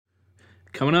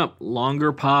Coming up,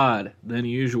 longer pod than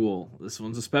usual. This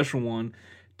one's a special one.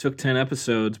 Took 10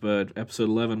 episodes, but episode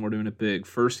 11, we're doing it big.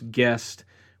 First guest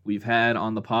we've had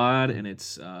on the pod, and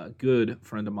it's a good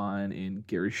friend of mine in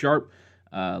Gary Sharp,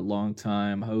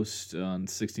 longtime host on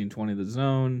 1620 The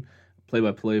Zone,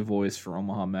 play-by-play voice for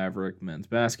Omaha Maverick men's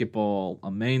basketball,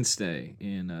 a mainstay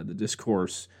in the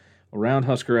discourse around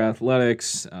Husker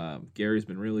athletics. Gary's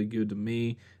been really good to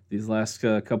me these last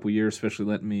couple years, especially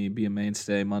letting me be a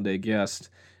mainstay Monday guest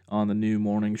on the new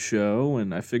morning show,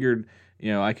 and I figured,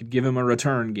 I could give him a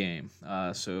return game.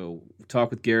 So talk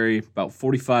with Gary about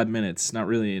 45 minutes. Not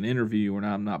really an interview.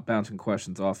 I'm not bouncing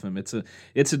questions off him. It's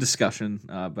a discussion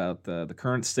about the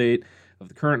current state of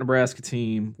the current Nebraska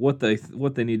team, what they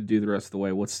need to do the rest of the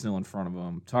way, what's still in front of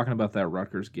them. Talking about that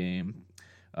Rutgers game.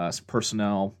 Some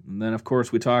personnel, and then of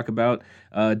course we talk about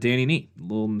Danny Nee, a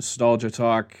little nostalgia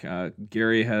talk.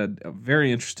 Gary had a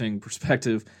very interesting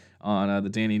perspective on the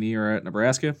Danny Nee era at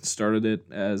Nebraska. Started it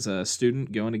as a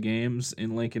student going to games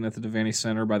in Lincoln at the Devaney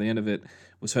Center. By the end of it,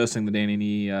 was hosting the Danny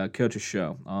Nee coaches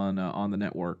show on the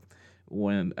network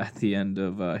when at the end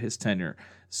of his tenure.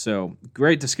 So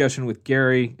great discussion with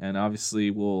Gary, and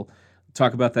obviously we'll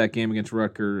talk about that game against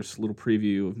Rutgers, a little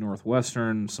preview of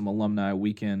Northwestern, some alumni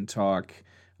weekend talk.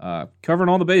 Covering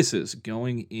all the bases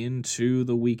going into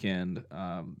the weekend.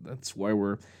 That's why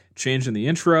we're changing the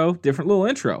intro. Different little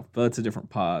intro, but it's a different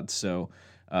pod. So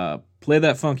play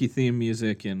that funky theme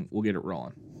music and we'll get it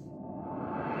rolling.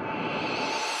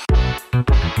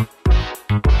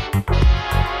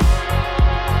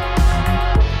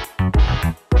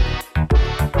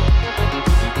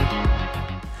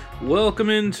 Welcome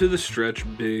into the Stretch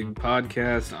Big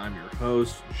Podcast. I'm your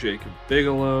host, Jacob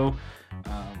Bigelow.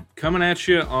 Coming at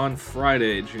you on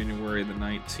Friday, January the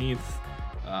 19th,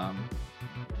 the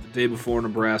day before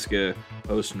Nebraska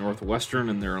hosts Northwestern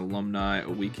and their alumni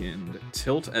weekend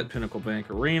tilt at Pinnacle Bank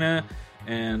Arena,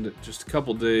 and just a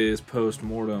couple days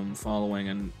post-mortem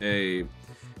following a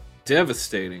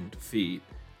devastating defeat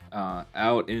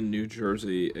out in New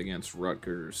Jersey against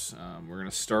Rutgers. We're going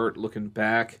to start looking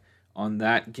back on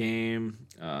that game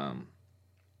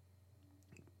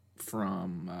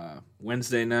from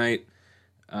Wednesday night.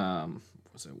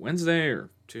 Was it Wednesday or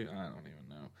Tuesday? I don't even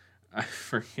know. I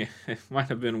forget. It might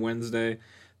have been Wednesday at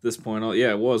this point.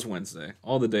 It was Wednesday.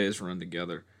 All the days run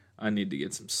together. I need to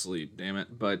get some sleep, damn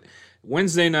it. But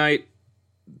Wednesday night,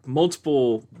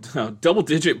 multiple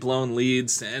double-digit blown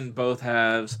leads in both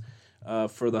halves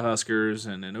for the Huskers,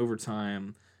 and an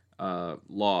overtime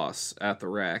loss at the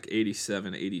rack,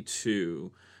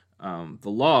 87-82. The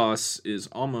loss is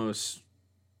almost,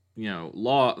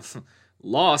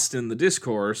 lost in the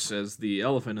discourse as the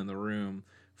elephant in the room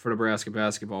for Nebraska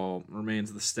basketball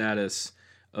remains the status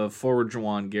of forward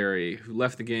Juwan Gary, who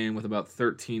left the game with about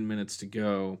 13 minutes to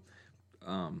go.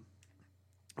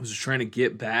 Was just trying to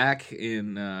get back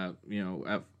get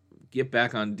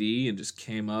back on D, and just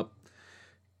came up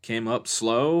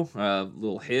slow,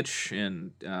 little hitch,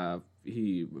 and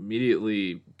he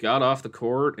immediately got off the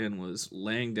court and was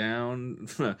laying down,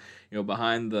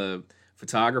 behind the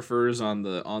photographers on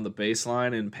the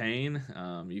baseline in pain.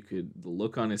 The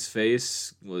look on his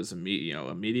face was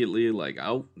immediately like,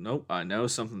 oh nope, I know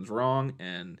something's wrong,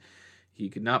 and he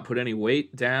could not put any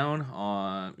weight down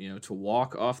on to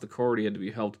walk off the court. He had to be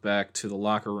helped back to the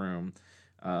locker room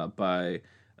by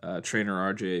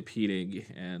trainer RJ Peating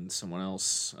and someone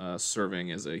else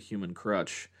serving as a human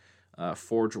crutch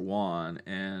for Juwan.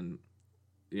 And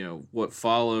what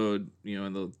followed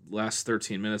in the last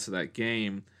 13 minutes of that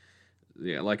game,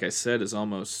 like I said, is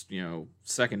almost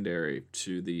secondary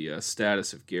to the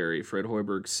status of Gary. Fred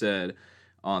Hoiberg said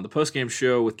on the postgame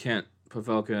show with Kent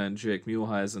Pavelka and Jake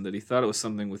Muehlheisen that he thought it was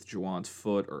something with Juwan's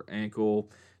foot or ankle.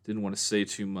 Didn't want to say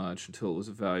too much until it was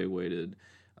evaluated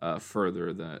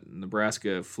further. That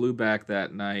Nebraska flew back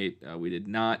that night. We did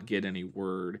not get any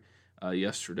word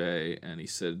yesterday, and he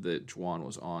said that Juwan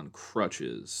was on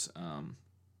crutches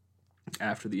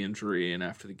after the injury and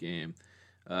after the game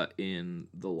in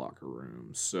the locker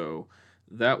room. So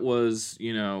that was,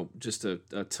 just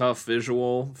a tough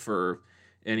visual for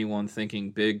anyone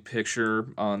thinking big picture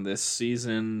on this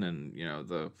season. And,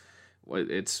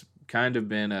 it's kind of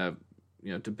been a,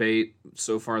 debate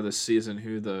so far this season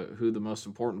who the most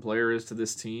important player is to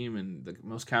this team. And the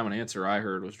most common answer I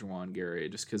heard was Juwan Gary,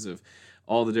 just because of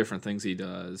all the different things he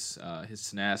does, his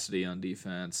tenacity on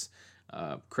defense,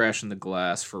 crashing the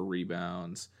glass for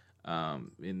rebounds.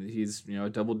 And he's, a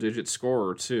double-digit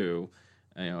scorer too,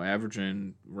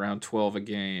 averaging around 12 a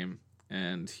game.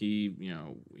 And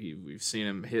we've seen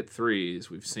him hit threes.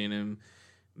 We've seen him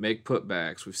make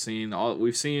putbacks. We've seen a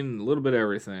little bit of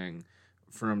everything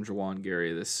from Juwan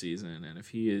Gary this season, and if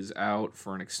he is out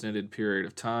for an extended period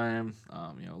of time,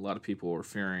 a lot of people are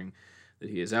fearing that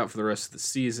he is out for the rest of the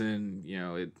season.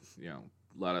 A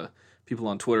lot of people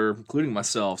on Twitter, including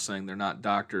myself, saying they're not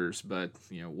doctors, but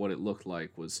what it looked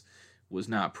like was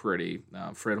not pretty.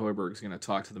 Fred Hoiberg is going to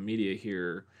talk to the media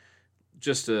here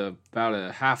just about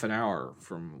a half an hour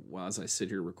from as I sit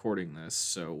here recording this,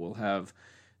 so we'll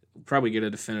probably get a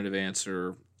definitive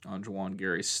answer on Juwan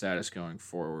Gary's status going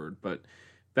forward. But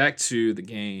back to the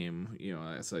game,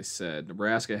 as I said,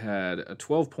 Nebraska had a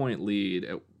 12-point lead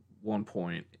at one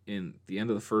point in the end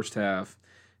of the first half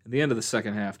and the end of the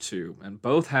second half too, and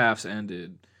both halves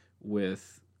ended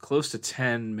with close to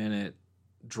 10-minute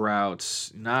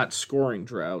droughts, not scoring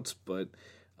droughts, but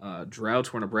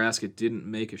droughts where Nebraska didn't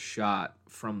make a shot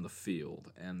from the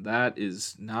field, and that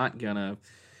is not gonna.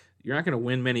 You're not going to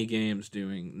win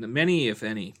many, if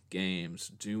any, games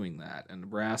doing that. And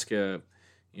Nebraska,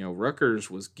 Rutgers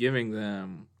was giving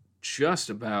them just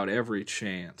about every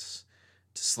chance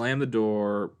to slam the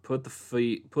door, put the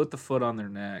foot on their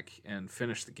neck, and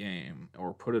finish the game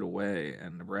or put it away.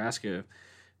 And Nebraska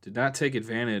did not take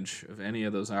advantage of any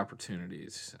of those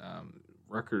opportunities.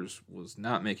 Rutgers was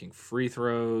not making free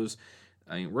throws.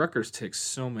 Rutgers takes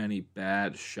so many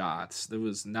bad shots. There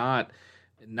was not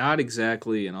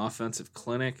exactly an offensive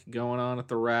clinic going on at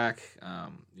the rack.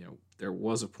 There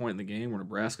was a point in the game where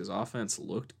Nebraska's offense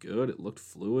looked good. It looked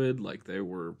fluid, like they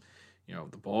were,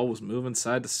 the ball was moving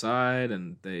side to side,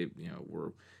 and they,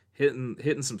 were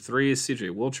hitting some threes. C.J.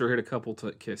 Wilcher hit a couple.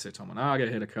 Keisei Tominaga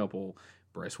hit a couple.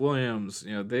 Bryce Williams.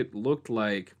 They looked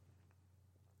like,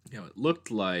 it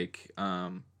looked like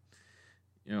how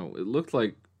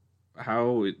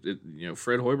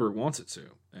Fred Hoiberg wants it to,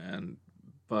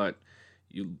 but.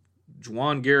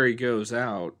 Juwan Gary goes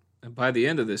out, and by the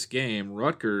end of this game,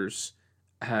 Rutgers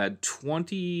had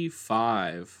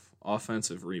 25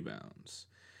 offensive rebounds.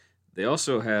 They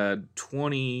also had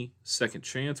 20 second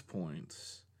chance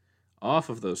points off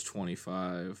of those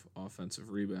 25 offensive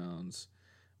rebounds.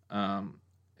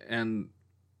 And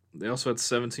they also had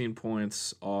 17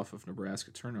 points off of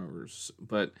Nebraska turnovers.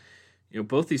 But,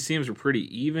 both these teams were pretty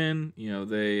even.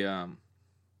 They,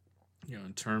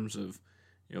 in terms of,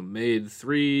 made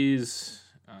threes.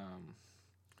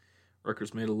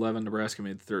 Rutgers made 11. Nebraska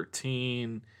made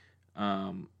 13.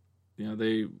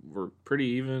 They were pretty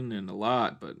even in a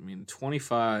lot, but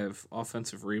 25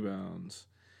 offensive rebounds,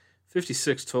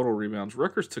 56 total rebounds.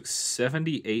 Rutgers took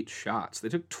 78 shots. They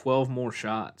took 12 more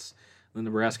shots than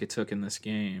Nebraska took in this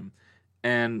game,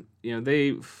 and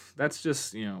that's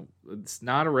just it's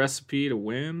not a recipe to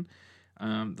win.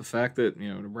 The fact that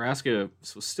Nebraska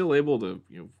was still able to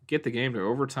get the game to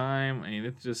overtime,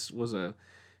 it just was a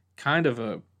kind of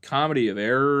a comedy of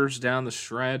errors down the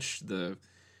stretch. The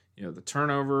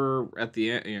turnover at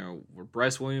the end, where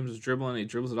Bryce Williams is dribbling, he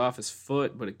dribbles it off his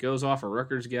foot, but it goes off a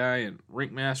Rutgers guy, and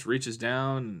Rinkmast reaches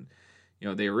down,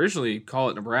 and they originally call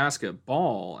it Nebraska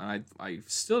ball, and I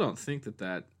still don't think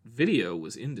that video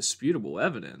was indisputable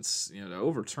evidence to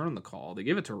overturn the call. They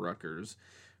give it to Rutgers.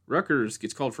 Rutgers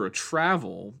gets called for a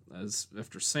travel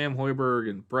after Sam Hoiberg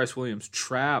and Bryce Williams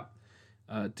trap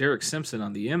Derek Simpson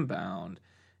on the inbound,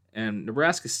 and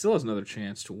Nebraska still has another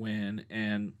chance to win,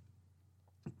 and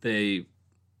they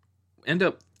end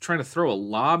up trying to throw a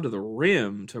lob to the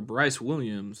rim to Bryce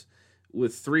Williams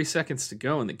with 3 seconds to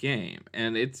go in the game,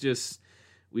 and it's just,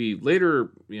 we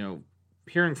later,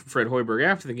 hearing from Fred Hoiberg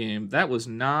after the game, that was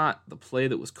not the play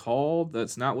that was called.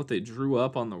 That's not what they drew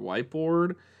up on the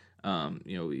whiteboard.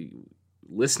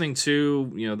 Listening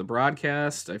to the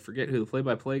broadcast, I forget who the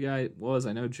play-by-play guy was.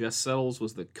 I know Jess Settles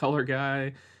was the color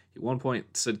guy. At one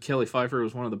point said Kelly Pfeiffer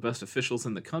was one of the best officials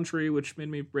in the country, which made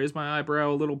me raise my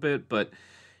eyebrow a little bit. But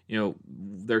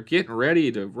they're getting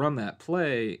ready to run that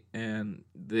play, and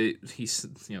they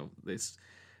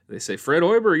say Fred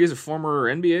Hoiberg, he's a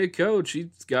former NBA coach.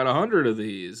 He's got 100 of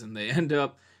these, and they end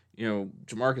up,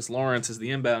 Jamarcus Lawrence is the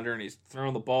inbounder, and he's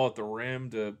throwing the ball at the rim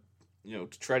to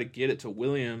try to get it to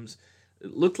Williams.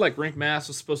 It looked like Rinkmast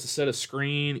was supposed to set a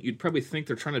screen. You'd probably think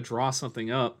they're trying to draw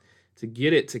something up to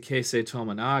get it to Keisei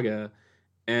Tominaga.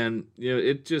 And,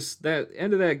 it just, that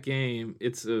end of that game,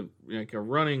 it's a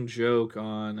running joke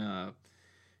on,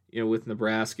 with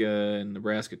Nebraska and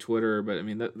Nebraska Twitter. But,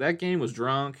 that game was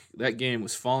drunk. That game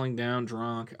was falling down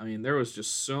drunk. There was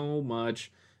just so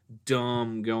much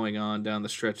dumb going on down the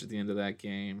stretch at the end of that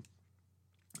game.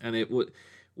 And it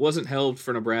wasn't helped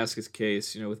for Nebraska's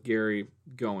case, with Gary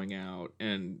going out.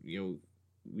 And,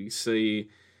 we see,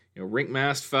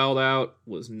 Rinkmast fouled out,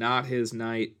 was not his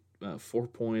night. 4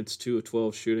 points, 2 of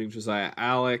 12 shooting. Josiah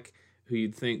Alec, who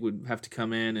you'd think would have to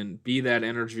come in and be that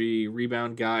energy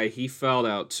rebound guy, he fouled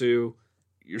out too.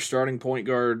 your starting point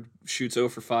guard shoots 0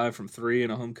 for 5 from 3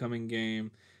 in a homecoming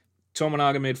game.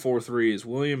 Tominaga made 4 threes.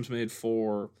 Williams made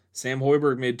 4. Sam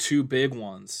Hoiberg made 2 big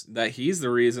ones. That he's the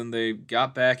reason they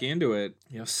got back into it.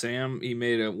 Sam, he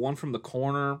made one from the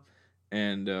corner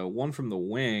and one from the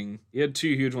wing. He had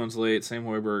 2 huge ones late. Sam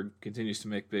Hoiberg continues to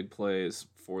make big plays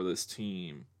for this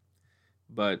team.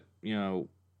 But,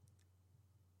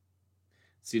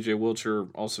 CJ Wilcher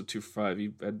also 2 for 5.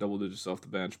 He had double digits off the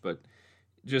bench. But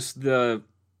just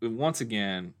once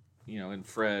again, and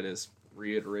Fred has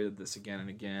reiterated this again and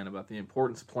again about the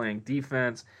importance of playing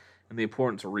defense and the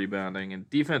importance of rebounding. And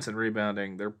defense and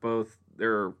rebounding,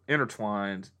 they're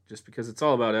intertwined just because it's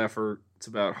all about effort, it's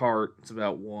about heart, it's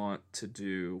about want to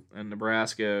do. And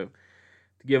Nebraska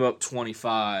to give up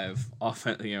 25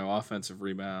 offensive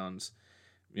rebounds,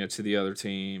 to the other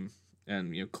team,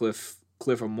 and Cliff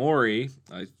Omori,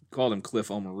 I called him Cliff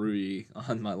Omarui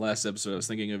on my last episode. I was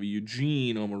thinking of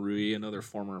Eugene Omarui, another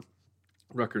former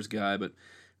Rutgers guy, but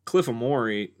Cliff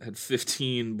Omori had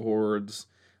 15 boards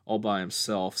all by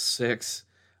himself, 6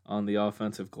 on the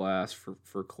offensive glass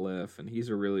for Cliff, and he's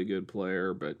a really good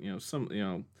player. But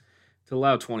to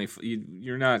allow 20,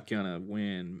 you're not gonna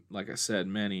win, like I said,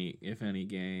 many if any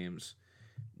games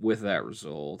with that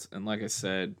result. And like I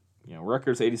said,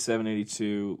 Rutgers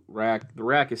 87-82. The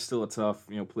RAC is still a tough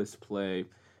place to play,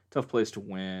 tough place to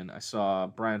win. I saw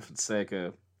Brian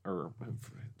Fonseca, or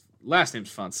last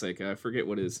name's Fonseca. I forget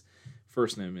what his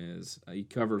first name is. He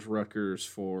covers Rutgers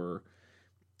for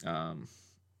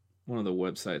one of the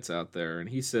websites out there, and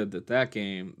he said that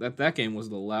game was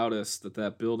the loudest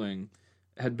that building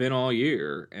had been all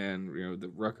year, and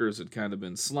the Rutgers had kind of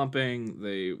been slumping.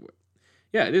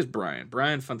 It is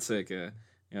Brian Fonseca.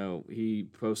 He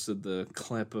posted the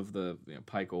clip of the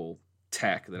Pikel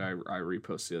Tech that I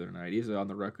reposted the other night. He's on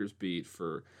the Rutgers beat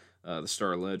for the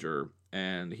Star Ledger,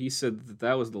 and he said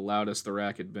that was the loudest the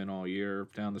RAC had been all year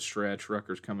down the stretch.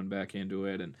 Rutgers coming back into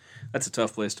it, and that's a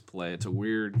tough place to play. It's a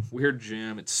weird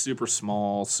gym. It's super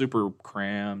small, super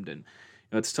crammed, and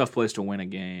it's a tough place to win a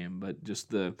game. But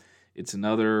it's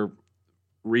another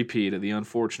repeat of the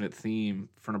unfortunate theme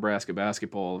for Nebraska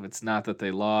basketball. It's not that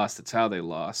they lost; it's how they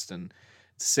lost. And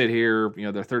to sit here,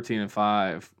 they're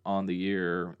 13-5 on the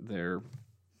year. They're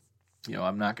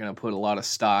I'm not going to put a lot of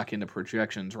stock into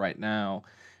projections right now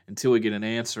until we get an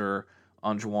answer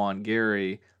on Juwan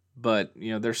Gary, but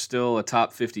they're still a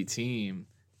top 50 team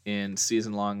in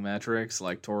season-long metrics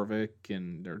like Torvik,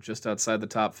 and they're just outside the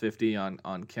top 50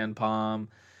 on Ken Palm,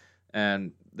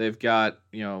 and they've got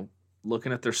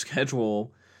looking at their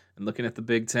schedule and looking at the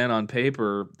Big Ten on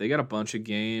paper, they got a bunch of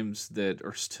games that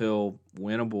are still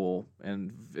winnable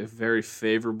and a very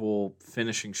favorable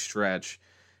finishing stretch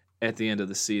at the end of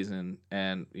the season.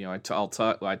 And I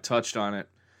touched on it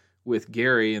with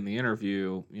Gary in the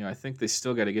interview. I think they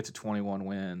still got to get to 21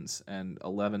 wins and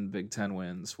 11 Big Ten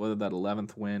wins. Whether that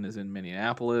 11th win is in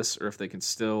Minneapolis or if they can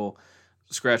still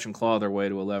scratch and claw their way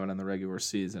to 11 in the regular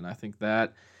season, I think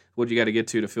that what you got to get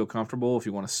to feel comfortable if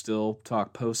you want to still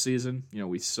talk postseason.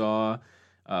 We saw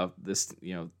this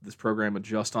program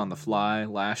adjust on the fly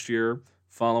last year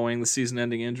following the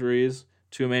season-ending injuries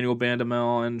to Emmanuel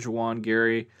Bandamel and Juwan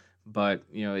Gary. But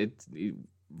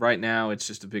right now it's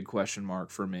just a big question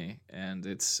mark for me, and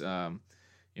it's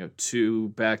 2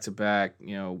 back-to-back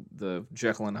the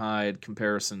Jekyll and Hyde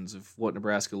comparisons of what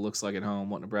Nebraska looks like at home,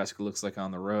 what Nebraska looks like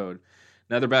on the road.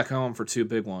 Now they're back home for 2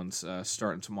 big ones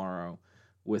starting tomorrow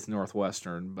with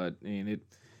Northwestern. But when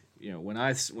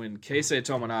Keisei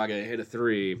Tominaga hit a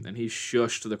 3 and he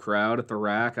shushed the crowd at the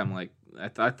RAC, I'm like, I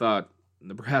thought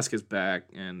Nebraska's back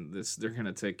and they're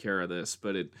gonna take care of this,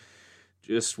 but it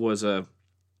just was a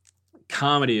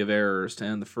comedy of errors to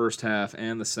end the first half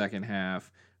and the second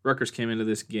half. Rutgers came into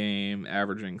this game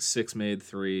averaging 6 made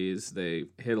threes. They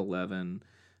hit 11.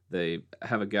 They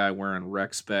have a guy wearing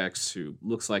rec specs who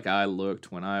looks like I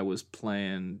looked when I was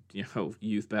playing,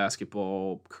 youth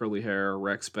basketball, curly hair,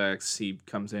 rec specs. He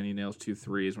comes in, he nails 2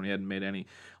 threes when he hadn't made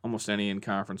almost any in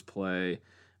conference play.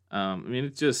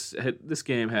 This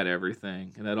game had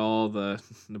everything. It had all the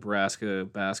Nebraska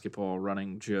basketball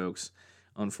running jokes,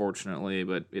 unfortunately,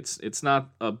 but it's not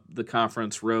the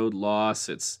conference road loss.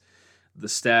 It's the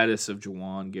status of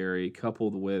Juwan Gary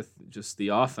coupled with just the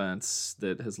offense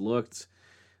that has looked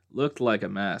like a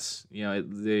mess.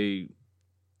 Fred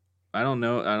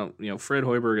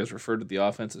Hoiberg has referred to the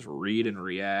offense as read and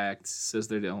react, says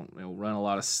they don't run a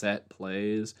lot of set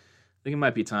plays. I think it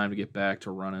might be time to get back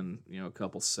to running a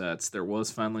couple sets. There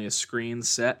was finally a screen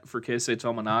set for Keisei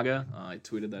Tominaga. I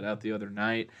tweeted that out the other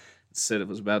night. Said it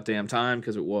was about damn time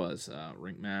because it was.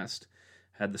 Rink Mast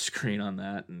had the screen on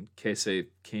that, and Keisei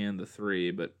canned the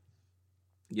 3. But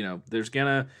there's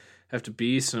gonna have to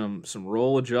be some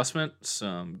role adjustment.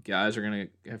 Some guys are going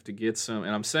to have to get some,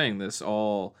 and I'm saying this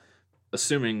all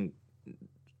assuming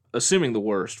the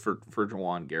worst for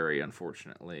Juwan Gary,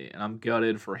 unfortunately, and I'm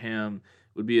gutted for him.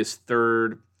 It would be his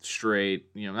third straight,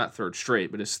 not third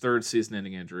straight, but his third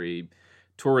season-ending injury.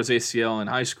 Tore his ACL in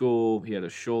high school. He had the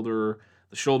shoulder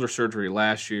surgery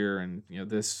last year, and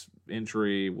this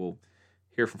injury. We'll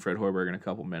hear from Fred Hoiberg in a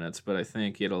couple minutes, but I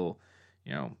think it'll,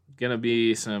 gonna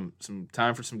be some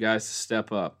time for some guys to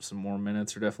step up. Some more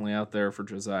minutes are definitely out there for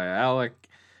Josiah Alec,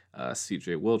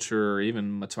 C.J. Wilcher,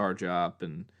 even Matar Diop,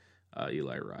 and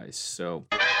Eli Rice. So,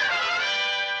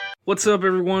 what's up,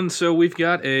 everyone? So we've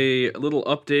got a little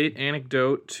update,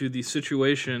 anecdote to the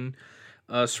situation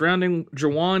surrounding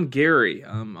Juwan Gary.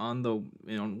 On the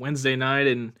Wednesday night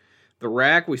in the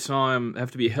RAC, we saw him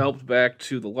have to be helped back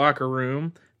to the locker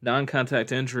room.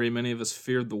 Non-contact injury. Many of us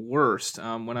feared the worst.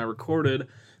 When I recorded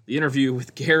the interview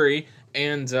with Gary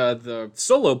and the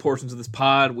solo portions of this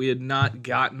pod, we had not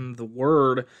gotten the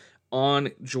word on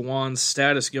Juwan's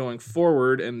status going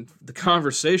forward, and the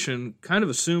conversation kind of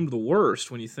assumed the worst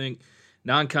when you think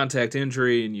non-contact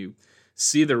injury and you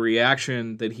see the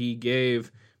reaction that he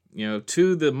gave,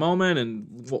 to the moment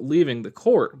and leaving the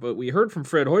court. But we heard from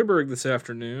Fred Hoiberg this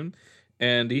afternoon,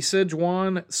 and he said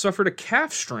Juwan suffered a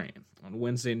calf strain on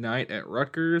Wednesday night at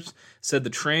Rutgers. Said the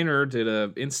trainer did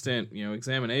a instant,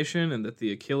 examination, and that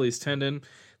the Achilles tendon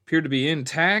appeared to be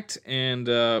intact, and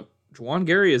Juwan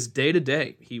Gary is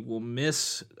day-to-day. He will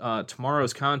miss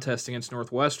tomorrow's contest against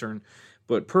Northwestern,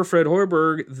 but per Fred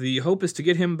Hoiberg, the hope is to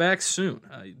get him back soon.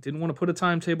 He didn't want to put a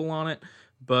timetable on it,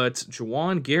 but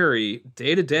Juwan Gary,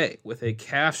 day-to-day with a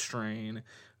calf strain,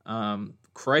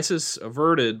 crisis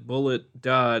averted, bullet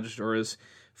dodged, or as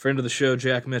friend of the show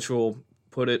Jack Mitchell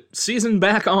put it, season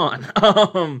back on.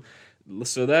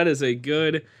 So that is a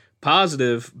good,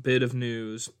 positive bit of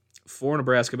news for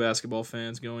Nebraska basketball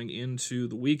fans going into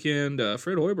the weekend.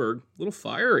 Fred Hoiberg, a little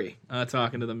fiery,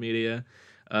 talking to the media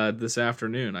this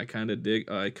afternoon. I kind of digged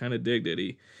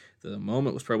it. The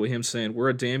moment was probably him saying, "We're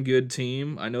a damn good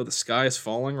team. I know the sky is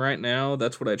falling right now.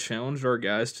 That's what I challenged our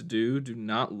guys to do. Do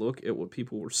not look at what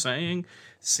people were saying."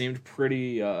 Seemed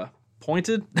pretty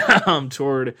pointed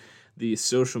toward the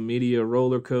social media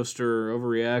roller coaster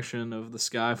overreaction of the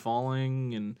sky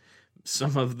falling, and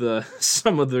some of the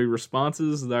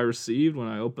responses that I received when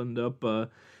I opened up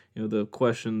the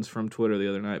questions from Twitter the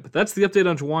other night. But that's the update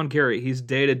on Juwan Gary. He's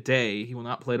day to day. He will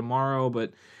not play tomorrow,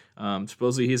 but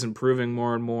supposedly he's improving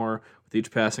more and more with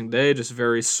each passing day. Just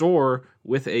very sore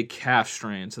with a calf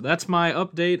strain. So that's my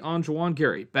update on Juwan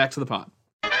Gary. Back to the pod.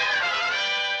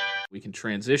 We can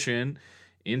transition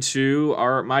into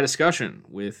my discussion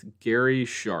with Gary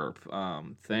Sharp.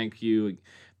 Thank you.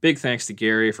 Big thanks to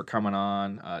Gary for coming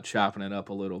on, chopping it up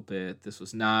a little bit. This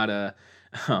was not a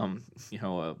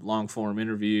long form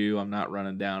interview. I'm not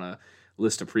running down a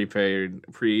list of pre-prepared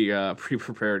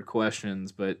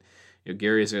questions, but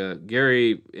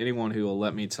Gary. Anyone who will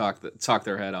let me talk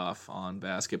their head off on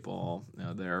basketball,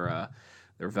 they're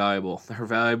valuable. They're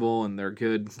valuable, and they're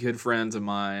good friends of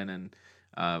mine. And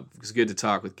it's good to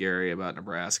talk with Gary about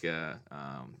Nebraska.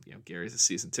 Gary's a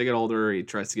season ticket holder. He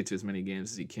tries to get to as many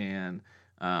games as he can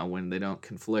when they don't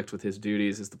conflict with his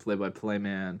duties as the play-by-play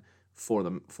man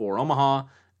for Omaha.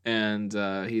 And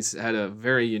he's had a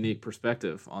very unique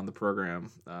perspective on the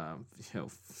program,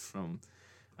 from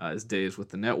his days with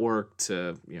the network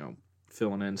to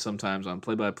filling in sometimes on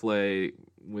play-by-play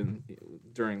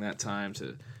during that time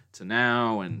to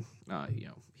now, and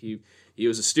he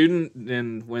was a student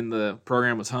and when the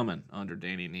program was humming under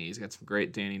Danny Nee. He's got some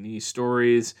great Danny Nee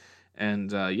stories,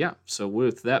 and So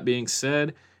with that being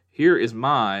said, here is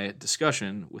my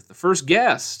discussion with the first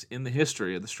guest in the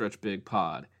history of the Stretch Big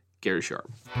Pod, Gary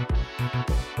Sharp.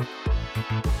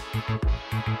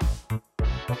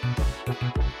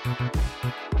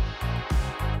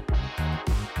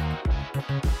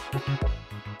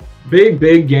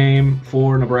 Big game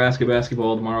for Nebraska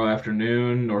basketball tomorrow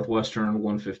afternoon. Northwestern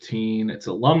 1:15. It's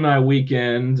Alumni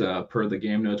weekend, per the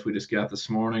game notes we just got this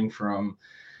morning from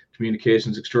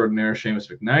communications extraordinaire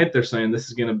Seamus McKnight. They're saying this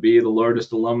is going to be the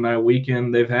largest alumni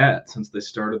weekend they've had since they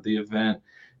started the event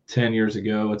 10 years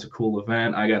ago. It's a cool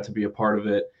event. I got to be a part of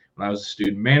it when I was a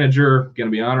student manager. Going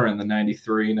to be honoring the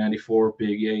 93-94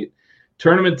 Big 8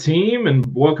 tournament team and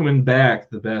welcoming back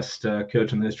the best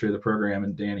coach in the history of the program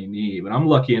in Danny Nee. But I'm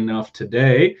lucky enough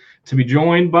today to be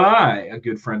joined by a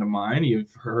good friend of mine.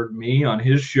 You've heard me on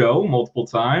his show multiple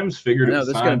times. Figured it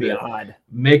was time to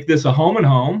make this a home and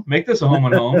home.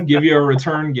 Give you a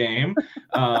return game.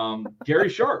 Gary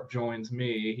Sharp joins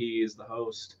me. He is the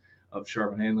host of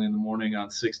Sharp and Hanley in the Morning on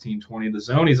 1620 The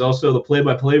Zone. He's also the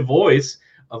play-by-play voice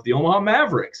of the Omaha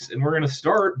Mavericks. And we're going to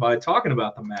start by talking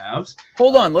about the Mavs.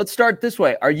 Hold on. Let's start this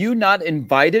way. Are you not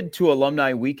invited to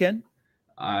Alumni Weekend?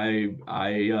 I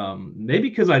maybe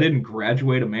because I didn't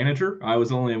graduate a manager. I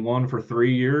was only in one for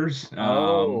 3 years.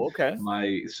 Okay.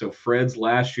 So Fred's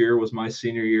last year was my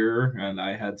senior year, and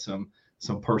I had some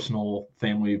personal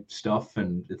family stuff,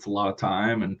 and it's a lot of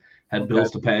time, and had bills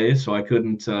to pay, so I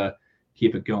couldn't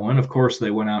keep it going. Of course,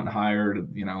 they went out and hired,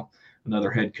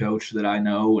 another head coach that I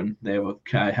know, and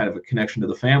I had a connection to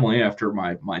the family after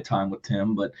my time with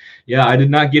Tim. But yeah, I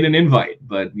did not get an invite.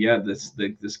 But yeah,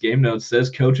 this game note says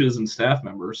coaches and staff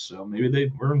members, so maybe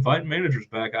they were inviting managers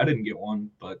back. I didn't get one,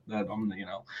 but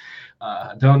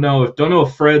don't know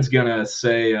if Fred's gonna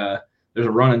say there's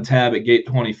a running tab at gate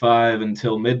 25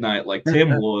 until midnight like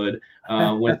Tim would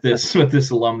with this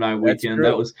alumni weekend.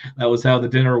 That was how the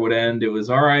dinner would end. It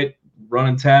was all right.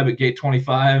 Running tab at gate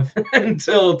 25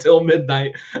 until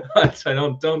midnight. I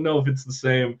don't know if it's the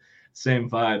same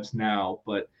vibes now,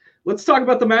 but let's talk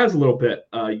about the Mavs a little bit.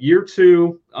 Year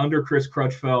 2 under Chris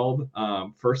Crutchfeld,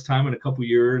 first time in a couple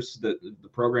years that the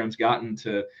program's gotten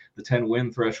to the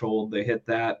 10-win threshold. They hit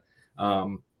that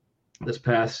this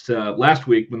past last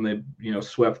week when they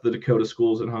swept the Dakota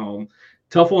schools at home.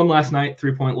 Tough one last night,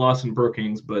 3-point loss in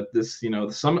Brookings, but this, the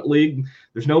Summit League,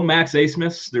 there's no Max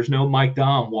Asmus, there's no Mike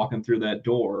Dahm walking through that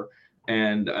door.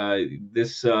 And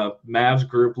this Mavs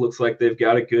group looks like they've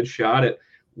got a good shot at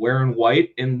wearing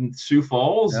white in Sioux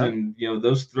Falls. Yeah. And,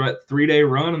 those 3-day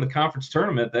run in the conference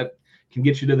tournament, that can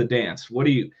get you to the dance. What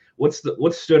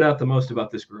stood out the most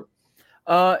about this group?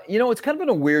 It's kind of been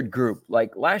a weird group.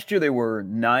 Like last year, they were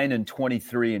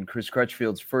 9-23 in Chris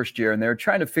Crutchfield's first year, and they were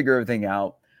trying to figure everything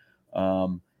out.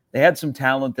 They had some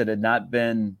talent that had not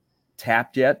been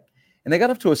tapped yet, and they got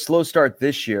off to a slow start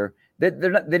this year. They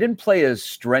didn't play as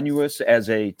strenuous as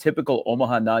a typical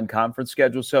Omaha non-conference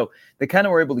schedule, so they kind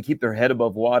of were able to keep their head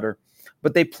above water.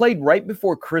 But they played right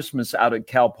before Christmas out at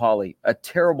Cal Poly, a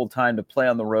terrible time to play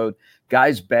on the road.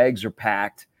 Guys' bags are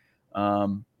packed.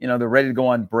 They're ready to go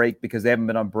on break because they haven't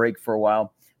been on break for a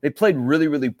while. They played really,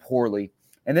 really poorly,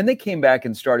 and then they came back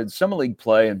and started Summer League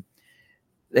play, and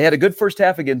they had a good first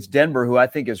half against Denver, who I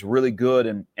think is really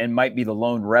good and might be the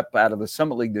lone rep out of the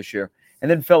Summit League this year, and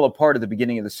then fell apart at the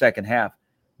beginning of the second half.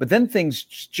 But then things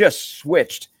just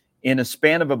switched in a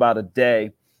span of about a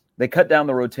day. They cut down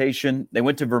the rotation. They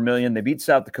went to Vermilion. They beat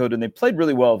South Dakota, and they played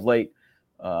really well of late.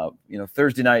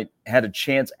 Thursday night had a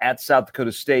chance at South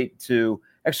Dakota State to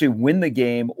actually win the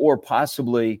game or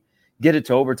possibly get it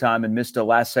to overtime and missed a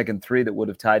last-second three that would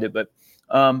have tied it. But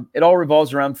it all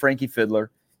revolves around Frankie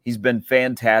Fiddler. He's been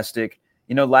fantastic.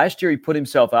 Last year he put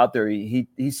himself out there.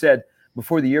 He said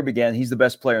before the year began, he's the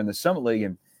best player in the Summit League.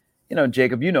 And,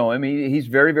 Jacob, him. He's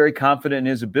very, very confident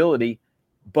in his ability,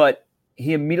 but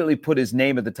he immediately put his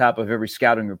name at the top of every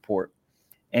scouting report.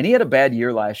 And he had a bad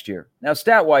year last year. Now,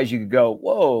 stat-wise, you could go,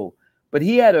 whoa. But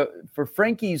for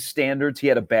Frankie's standards, he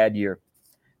had a bad year.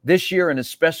 This year, and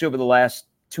especially over the last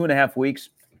 2.5 weeks,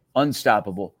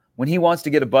 unstoppable. When he wants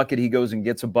to get a bucket, he goes and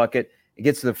gets a bucket. He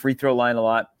gets to the free throw line a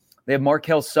lot. They have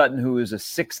Markel Sutton, who is a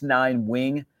 6'9"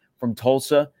 wing from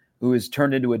Tulsa, who has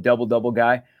turned into a double-double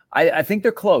guy. I think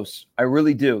they're close. I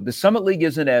really do. The Summit League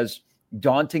isn't as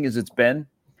daunting as it's been,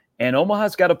 and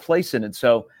Omaha's got a place in it.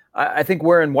 So I think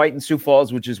wearing white in Sioux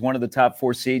Falls, which is one of the top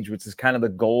 4 seeds, which is kind of the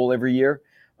goal every year,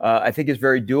 I think is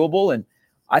very doable. And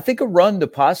I think a run to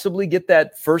possibly get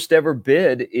that first ever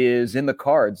bid is in the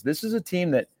cards. This is a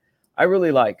team that I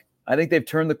really like. I think they've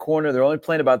turned the corner. They're only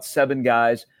playing about 7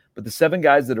 guys, but the 7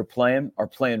 guys that are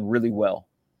playing really well.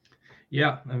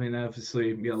 Yeah,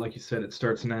 obviously, like you said, it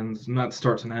starts and ends, not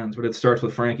starts and ends, but it starts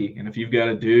with Frankie. And if you've got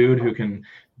a dude who can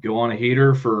go on a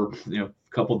heater for, a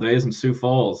couple of days in Sioux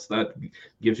Falls, that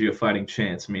gives you a fighting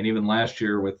chance. Even last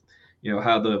year with,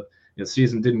 how the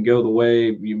season didn't go the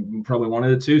way you probably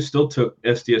wanted it to, still took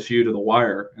SDSU to the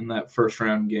wire in that first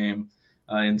round game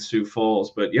in Sioux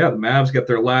Falls. But yeah, the Mavs got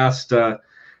their last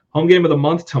home game of the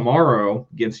month tomorrow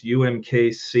against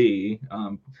UMKC.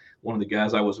 One of the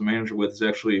guys I was a manager with is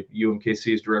actually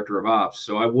UMKC's director of ops.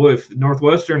 So I would, if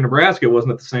Northwestern Nebraska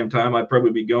wasn't at the same time, I'd probably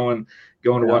be going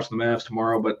to watch the Mavs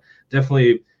tomorrow. But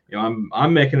definitely,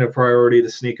 I'm making it a priority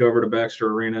to sneak over to Baxter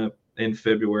Arena in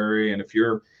February. And if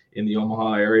you're in the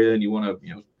Omaha area and you want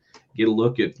to, get a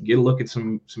look at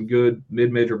some good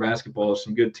mid-major basketball,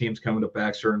 some good teams coming to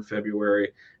Baxter in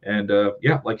February. And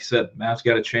like you said, Mavs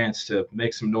got a chance to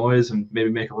make some noise and maybe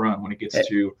make a run when it gets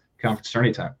to conference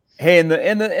tourney time. Hey, in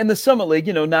the Summit League,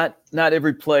 not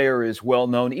every player is well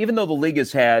known. Even though the league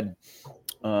has had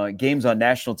games on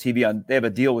national TV, they have a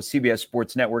deal with CBS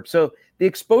Sports Network, so the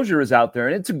exposure is out there,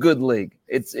 and it's a good league.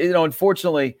 It's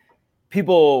unfortunately,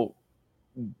 people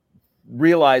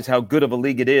realize how good of a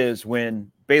league it is when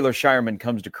Baylor Shireman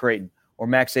comes to Creighton or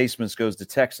Max Acemus goes to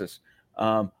Texas.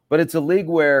 But it's a league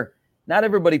where not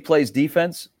everybody plays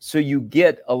defense, so you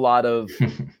get a lot of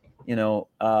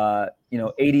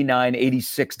 89,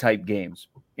 86 type games.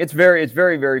 It's very,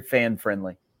 very fan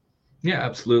friendly. Yeah,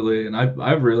 absolutely. And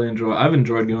I've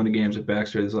enjoyed going to games at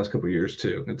Baxter these last couple of years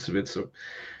too. It's like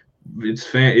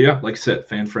I said,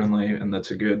 fan friendly, and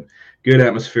that's a good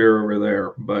atmosphere over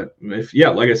there. But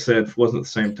like I said, if it wasn't at the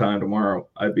same time tomorrow,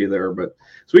 I'd be there. But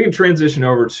so we can transition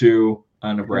over to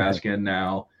Nebraska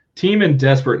now. Team in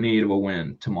desperate need of a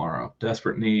win tomorrow.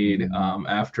 Desperate need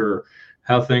after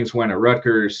how things went at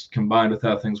Rutgers combined with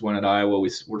how things went at Iowa.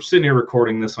 We're sitting here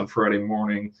recording this on Friday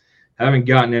morning. Haven't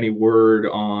gotten any word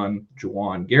on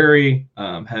Juwan Gary.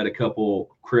 Had a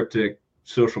couple cryptic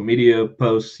social media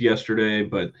posts yesterday,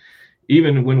 but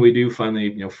even when we do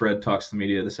finally, Fred talks to the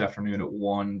media this afternoon at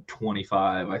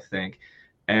 1:25, I think.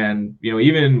 And,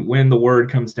 even when the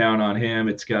word comes down on him,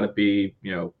 it's got to be,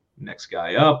 next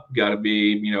guy up, got to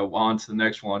be, on to the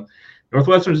next one.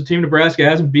 Northwestern's a team Nebraska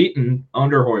hasn't beaten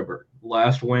under Hoiberg.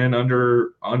 Last win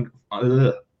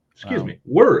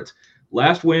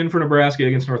Last win for Nebraska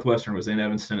against Northwestern was in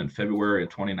Evanston in February of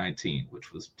 2019,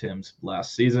 which was Tim's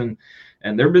last season.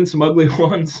 And there have been some ugly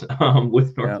ones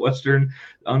with Northwestern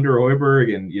under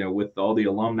Hoiberg, and with all the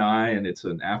alumni, and it's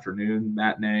an afternoon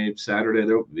matinee Saturday.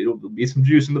 There'll be some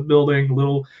juice in the building. A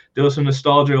little dose of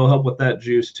nostalgia will help with that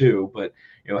juice too. But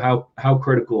how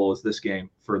critical is this game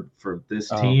for this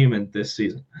team and this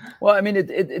season? Well, I mean,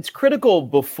 it's critical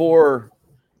before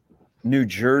New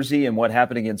Jersey and what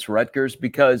happened against Rutgers,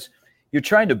 because you're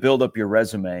trying to build up your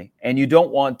resume, and you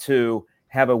don't want to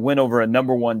have a win over a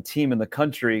number one team in the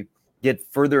country get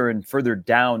further and further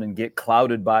down and get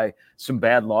clouded by some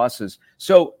bad losses.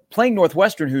 So playing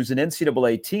Northwestern, who's an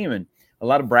NCAA team, and a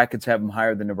lot of brackets have them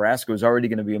higher than Nebraska, is already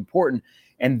going to be important.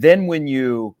 And then when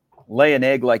you lay an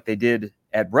egg like they did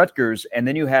at Rutgers, and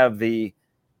then you have the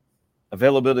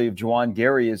availability of Juwan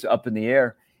Gary is up in the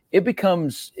air, it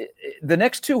becomes the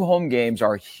next two home games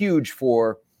are huge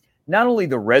for not only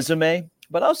the resume,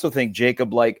 but I also think,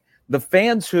 Jacob, like the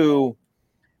fans who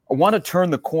want to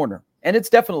turn the corner. And it's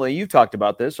definitely, you talked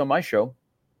about this on my show,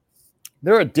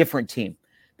 they're a different team.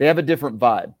 They have a different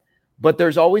vibe. But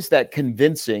there's always that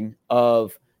convincing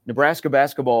of Nebraska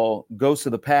basketball goes to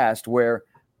the past where,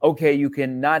 okay, you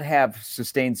cannot have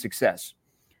sustained success.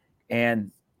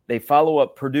 And they follow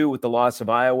up Purdue with the loss of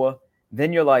Iowa.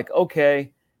 Then you're like,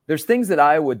 okay, there's things that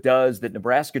Iowa does that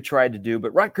Nebraska tried to do,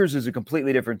 but Rutgers is a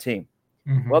completely different team.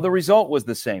 Mm-hmm. Well, the result was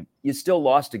the same. You still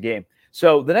lost a game.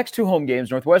 So the next two home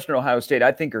games, Northwestern, Ohio State,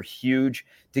 I think are huge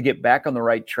to get back on the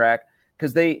right track,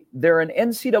 because they're an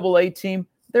NCAA team.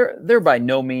 They're by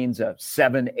no means a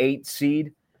 7-8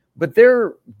 seed, but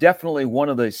they're definitely one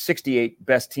of the 68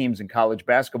 best teams in college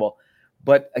basketball.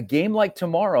 But a game like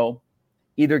tomorrow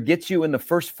either gets you in the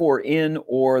first four in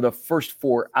or the first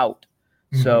four out.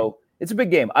 Mm-hmm. So it's a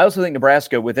big game. I also think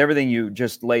Nebraska, with everything you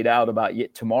just laid out about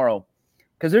tomorrow,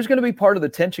 because there's going to be part of the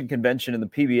tension convention in the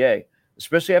PBA,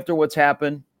 especially after what's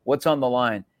happened, what's on the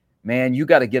line. Man, you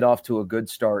got to get off to a good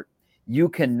start. You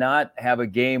cannot have a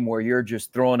game where you're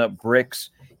just throwing up bricks,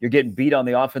 you're getting beat on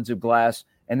the offensive glass,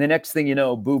 and the next thing you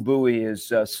know, Boo Booey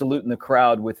is saluting the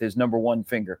crowd with his number one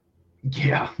finger.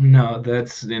 Yeah, no,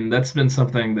 that's been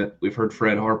something that we've heard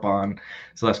Fred harp on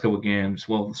his last couple of games.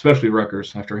 Well, especially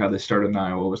Rutgers, after how they started in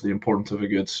Iowa, was the importance of a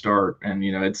good start. And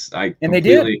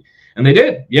they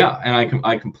did, yeah. And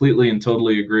I completely and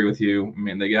totally agree with you. I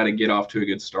mean, they got to get off to a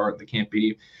good start. They can't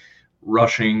be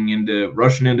rushing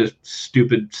into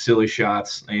stupid, silly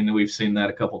shots. I mean, we've seen that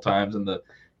a couple times in the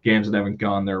games that haven't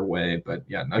gone their way. But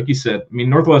yeah, like you said, I mean,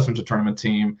 Northwestern's a tournament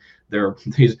team. They're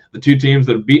the two teams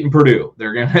that have beaten Purdue.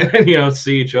 They're gonna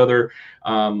see each other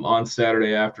on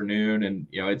Saturday afternoon, and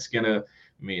it's gonna.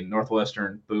 I mean,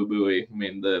 Northwestern, Boo Booey. I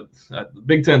mean, the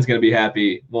Big Ten's going to be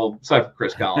happy. Well, aside from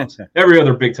Chris Collins, every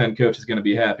other Big Ten coach is going to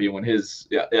be happy when his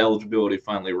eligibility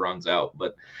finally runs out.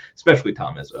 But especially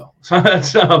Tom Izzo.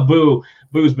 So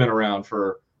Boo's been around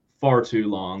for far too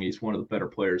long. He's one of the better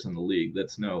players in the league.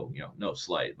 That's no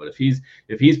slight. But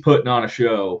if he's putting on a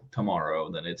show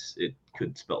tomorrow, then it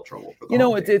could spell trouble for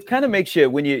them. It kind of makes you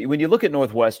when you look at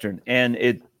Northwestern, and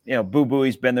Boo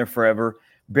Booey's been there forever.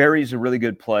 Barry's a really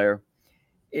good player.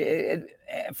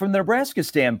 From the Nebraska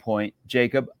standpoint,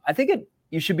 Jacob, I think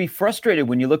you should be frustrated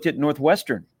when you looked at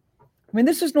Northwestern. I mean,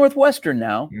 this is Northwestern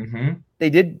now. Mm-hmm. They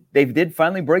did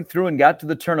finally break through and got to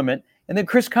the tournament, and then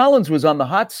Chris Collins was on the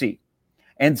hot seat,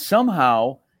 and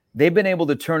somehow they've been able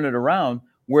to turn it around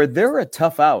where they're a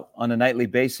tough out on a nightly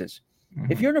basis.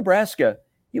 Mm-hmm. If you're Nebraska,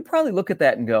 you probably look at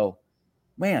that and go,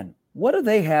 man, what do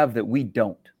they have that we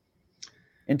don't?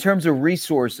 in terms of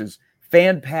resources,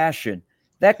 fan passion,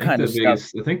 that kind of stuff.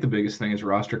 I think the biggest thing is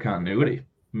roster continuity.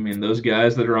 I mean, those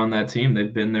guys that are on that team,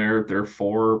 they've been there. They're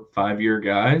 4-5 year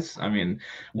guys. I mean,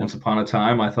 once upon a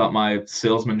time, I thought my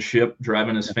salesmanship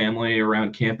driving his family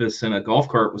around campus in a golf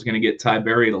cart was going to get Ty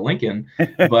Berry to Lincoln,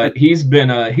 but he's been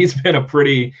a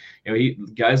pretty,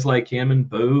 guys like him and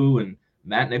Boo and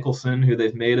Matt Nicholson, who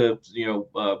they've made a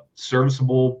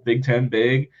serviceable Big Ten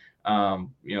big.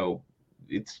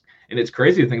 It's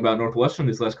crazy to think about Northwestern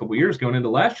these last couple of years. Going into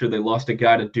last year, they lost a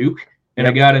guy to Duke and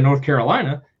a guy to North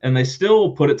Carolina, and they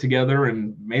still put it together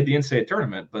and made the NCAA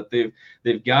tournament. But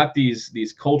they've got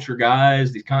these culture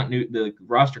guys, the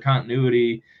roster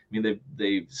continuity. I mean,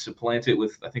 they supplant it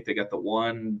with, I think they got the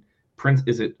one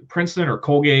Princeton or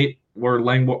Colgate, where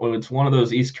Langborg, it's one of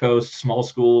those East Coast small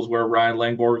schools where Ryan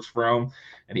Langborg's from,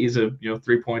 and he's a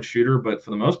 3-point shooter. But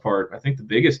for the most part, I think the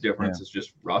biggest difference is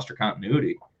just roster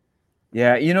continuity.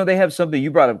 Yeah, they have something.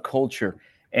 You brought up culture,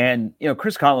 and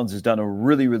Chris Collins has done a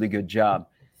really, really good job.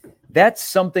 That's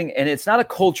something, and it's not a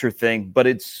culture thing, but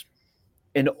it's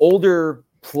an older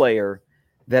player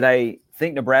that I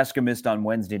think Nebraska missed on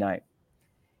Wednesday night.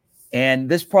 And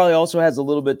this probably also has a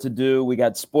little bit to do. We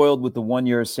got spoiled with the 1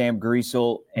 year of Sam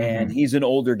Griesel, and he's an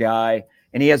older guy,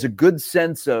 and he has a good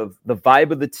sense of the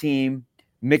vibe of the team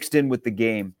mixed in with the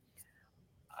game.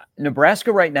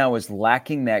 Nebraska right now is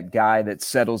lacking that guy that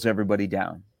settles everybody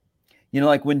down.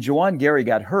 Like when Juwan Gary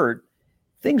got hurt,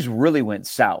 things really went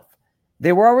south.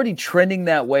 They were already trending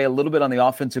that way a little bit on the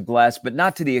offensive glass, but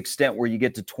not to the extent where you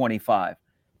get to 25.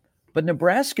 But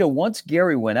Nebraska, once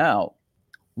Gary went out,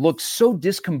 looked so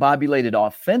discombobulated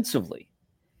offensively.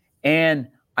 And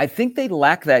I think they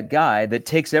lack that guy that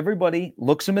takes everybody,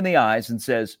 looks them in the eyes and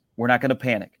says, we're not going to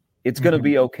panic. It's going to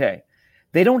be okay.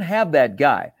 They don't have that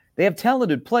guy. They have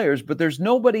talented players, but there's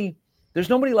nobody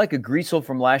like a Griesel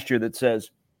from last year that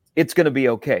says it's going to be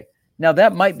okay. Now,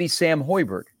 that might be Sam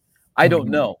Hoiberg. I don't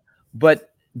know. But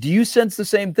do you sense the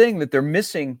same thing, that they're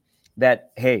missing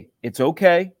that, hey, it's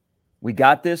okay, we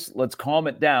got this, let's calm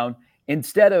it down,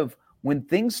 instead of when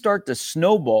things start to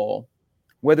snowball,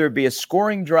 whether it be a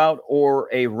scoring drought or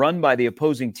a run by the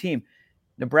opposing team,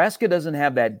 Nebraska doesn't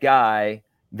have that guy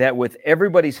that with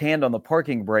everybody's hand on the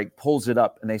parking brake pulls it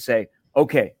up and they say,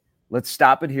 okay, let's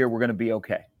stop it here. We're going to be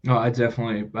okay. No, I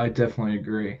definitely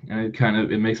agree. And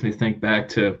it makes me think back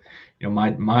to,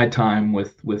 my time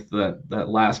with that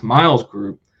last Miles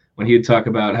group, when he would talk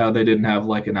about how they didn't have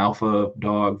like an alpha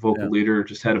dog vocal leader,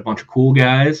 just had a bunch of cool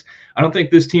guys. I don't think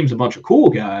this team's a bunch of cool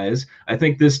guys. I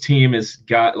think this team has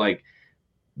got like,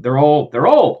 they're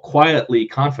all quietly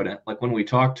confident. Like when we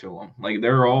talk to them, like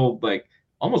they're all like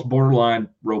almost borderline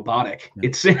robotic.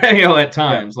 It's, at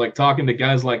times, like talking to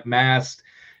guys like Mast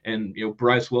and,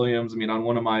 Bryce Williams. I mean, on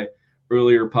one of my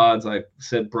earlier pods, I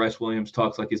said Bryce Williams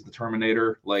talks like he's the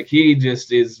Terminator. Like he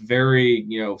just is very,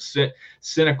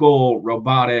 cynical,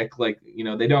 robotic. Like,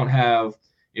 they don't have,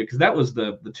 because that was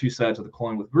the two sides of the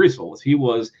coin with Griesel. He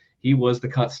was the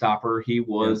cut stopper. He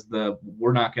was the,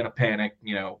 we're not going to panic,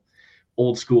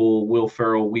 old school Will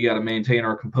Ferrell. We got to maintain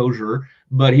our composure.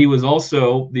 But he was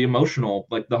also the emotional,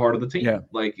 like the heart of the team. Yeah.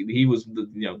 Like he was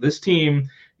this team,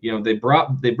 they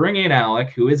bring in Alec,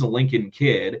 who is a Lincoln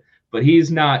kid, but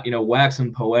he's not,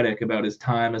 waxing poetic about his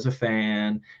time as a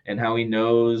fan and how he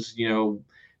knows,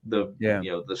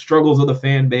 the struggles of the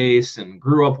fan base and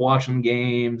grew up watching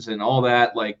games and all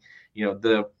that. Like,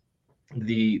 I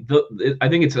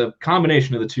think it's a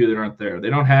combination of the two that aren't there. They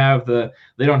don't have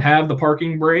the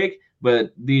parking brake,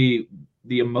 but the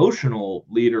emotional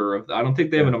leader I don't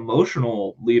think they have an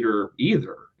emotional leader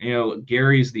either.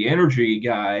 Gary's the energy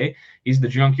guy. He's the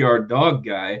junkyard dog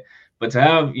guy. But to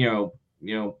have,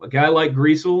 a guy like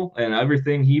Griesel and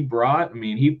everything he brought, I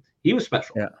mean, he was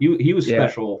special. Yeah. He was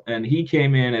special, and he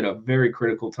came in at a very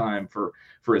critical time for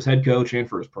his head coach and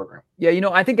for his program. Yeah,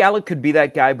 I think Alec could be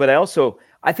that guy, but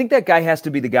I think that guy has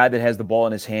to be the guy that has the ball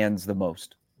in his hands the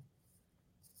most.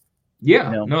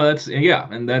 Yeah, no,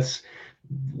 and that's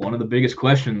one of the biggest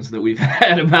questions that we've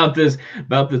had about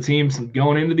the teams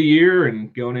going into the year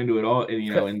and going into it all,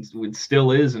 and it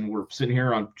still is, and we're sitting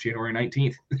here on January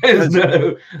 19th.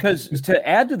 Because to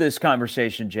add to this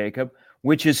conversation, Jacob,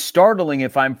 which is startling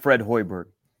if I'm Fred Hoiberg,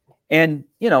 and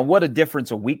what a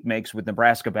difference a week makes with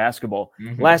Nebraska basketball.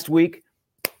 Last week,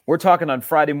 we're talking on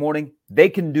Friday morning, they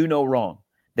can do no wrong.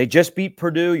 They just beat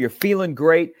Purdue. You're feeling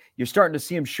great. You're starting to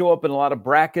see them show up in a lot of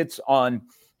brackets on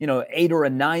 8 or a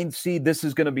 9 seed. This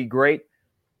is going to be great.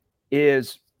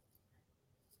 Is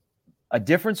a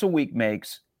difference a week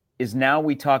makes is now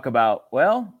we talk about,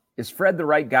 well, is Fred the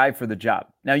right guy for the job?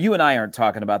 Now, you and I aren't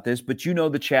talking about this, but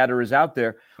the chatter is out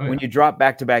there when you drop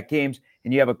back-to-back games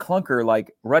and you have a clunker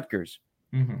like Rutgers.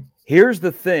 Here's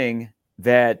the thing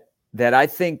that I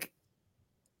think,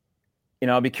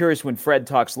 I'll be curious when Fred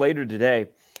talks later today.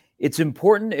 It's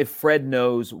important if Fred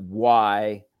knows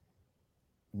why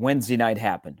Wednesday night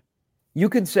happened. You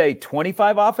can say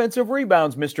 25 offensive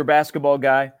rebounds, Mr. Basketball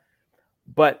Guy,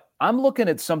 but I'm looking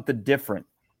at something different.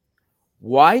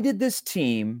 Why did this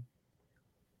team,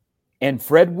 and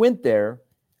Fred went there,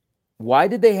 why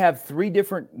did they have 3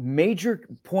 different major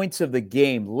points of the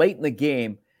game, late in the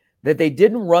game, that they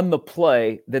didn't run the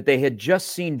play that they had just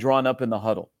seen drawn up in the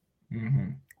huddle?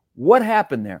 What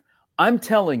happened there? I'm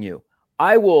telling you,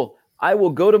 I will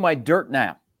go to my dirt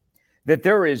now that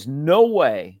there is no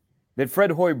way that Fred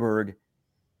Hoiberg,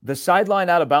 the sideline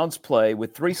out of bounds play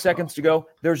with 3 seconds to go,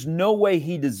 there's no way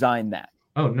he designed that.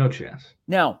 Oh, no chance.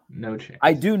 Now, no chance.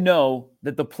 I do know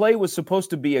that the play was supposed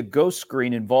to be a ghost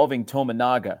screen involving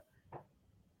Tominaga.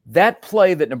 That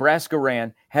play that Nebraska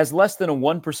ran has less than a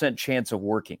 1% chance of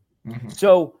working.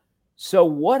 So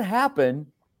what happened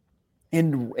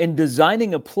in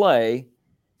designing a play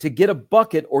to get a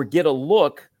bucket or get a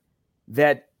look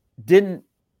that didn't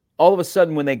all of a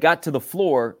sudden when they got to the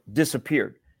floor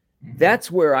disappeared? That's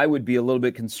where I would be a little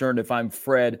bit concerned if I'm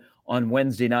Fred on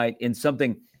Wednesday night in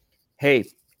something. Hey,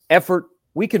 effort,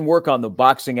 we can work on the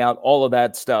boxing out, all of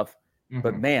that stuff.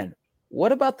 But man,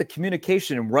 what about the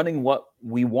communication and running what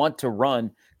we want to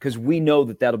run? Because we know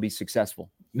that that'll be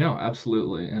successful. No,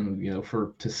 absolutely. And,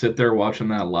 to sit there watching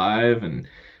that live, and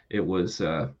it was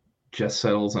Jess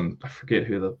Settles, and I forget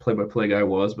who the play-by-play guy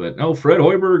was, but no, Fred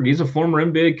Hoiberg, he's a former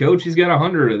NBA coach. He's got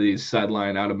 100 of these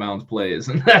sideline out-of-bounds plays,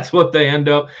 and that's what they end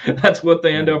up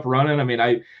running. I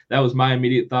mean, that was my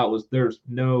immediate thought was there's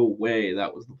no way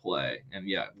that was the play. And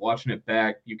yeah, watching it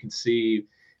back, you can see,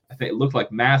 I think it looked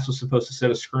like Mass was supposed to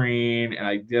set a screen, and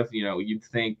I definitely, you'd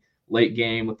think late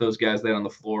game with those guys there on the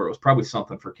floor, it was probably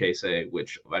something for Casey,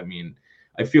 which, I mean,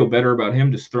 I feel better about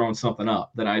him just throwing something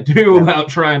up than I do about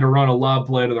trying to run a lob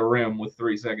play to the rim with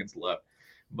 3 seconds left.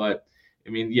 But I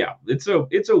mean, yeah, it's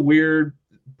a weird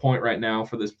point right now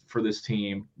for this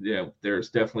team. Yeah, there's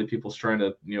definitely people trying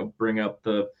to bring up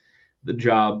the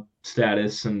job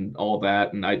status and all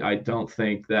that, and I don't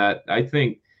think that. I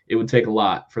think it would take a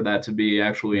lot for that to be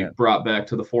actually brought back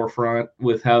to the forefront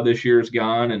with how this year's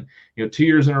gone. And 2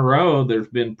 years in a row, there's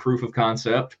been proof of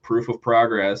concept, proof of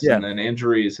progress, and then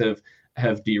injuries have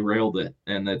derailed it.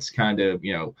 And that's kind of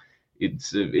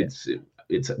it's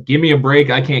give me a break,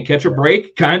 I can't catch a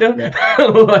break, kind of.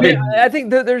 I think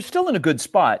they're still in a good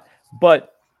spot,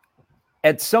 but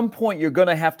at some point you're going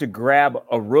to have to grab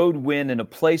a road win in a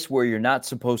place where you're not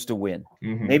supposed to win.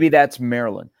 Maybe that's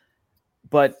Maryland,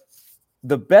 but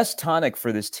the best tonic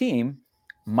for this team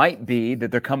might be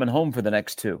that they're coming home for the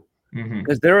next 2,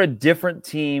 because they're a different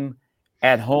team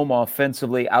at home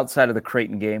offensively outside of the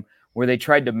Creighton game, where they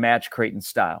tried to match Creighton's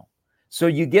style. So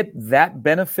you get that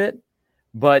benefit,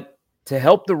 but to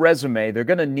help the resume, they're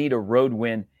going to need a road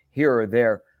win here or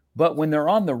there. But when they're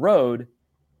on the road,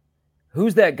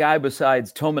 who's that guy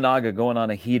besides Tominaga going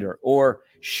on a heater or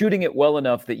shooting it well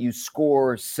enough that you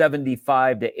score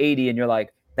 75 to 80 and you're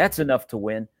like, that's enough to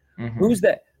win? Who's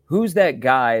that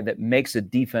guy that makes a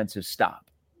defensive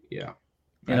stop? Yeah.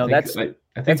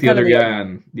 I think the other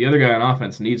guy on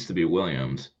offense needs to be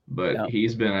Williams, but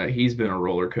he's been a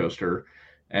roller coaster.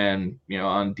 And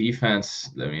on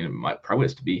defense, I mean, it probably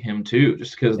has to be him too,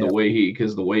 just because the way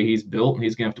he's built, and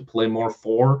he's gonna have to play more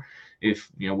 4.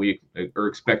 If we are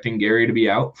expecting Gary to be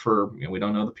out for we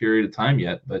don't know the period of time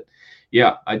yet, but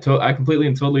yeah, I completely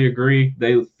and totally agree.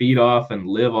 They feed off and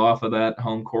live off of that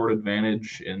home court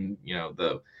advantage, and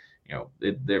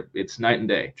it's night and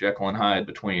day, Jekyll and Hyde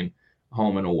between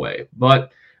home and away.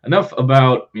 But enough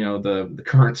about the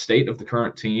current state of the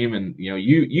current team, and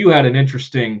you had an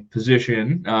interesting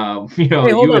position. Hey,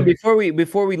 hold on before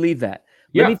we leave that.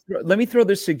 Let me throw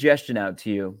this suggestion out to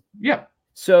you. Yeah.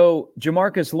 So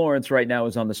Jamarcus Lawrence right now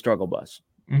is on the struggle bus.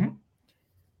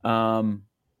 And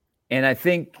I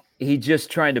think he's just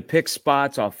trying to pick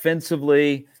spots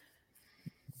offensively,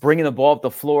 bringing the ball up the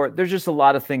floor. There's just a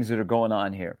lot of things that are going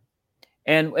on here.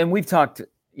 And you've talked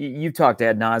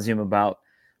ad nauseum about,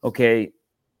 okay,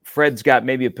 Fred's got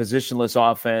maybe a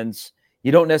positionless offense.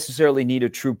 You don't necessarily need a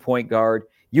true point guard.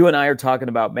 You and I are talking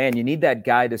about, man, you need that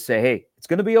guy to say, hey, it's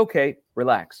going to be okay.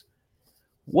 Relax.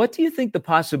 What do you think the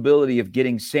possibility of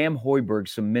getting Sam Hoiberg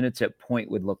some minutes at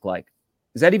point would look like?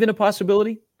 Is that even a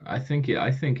possibility? I think it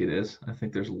is. I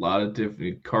think there's a lot of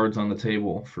different cards on the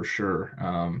table for sure.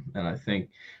 And I think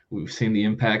we've seen the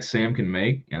impact Sam can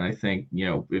make. And I think,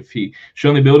 if he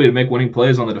shown the ability to make winning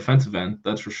plays on the defensive end,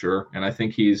 that's for sure. And I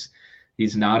think I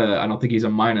don't think he's a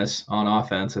minus on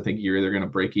offense. I think you're either going to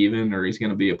break even or he's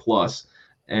going to be a plus.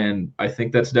 And I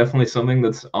think that's definitely something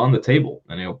that's on the table.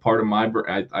 And, part of my,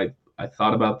 I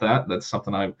thought about that. That's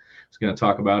something I was going to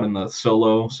talk about in the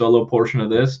solo portion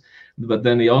of this. But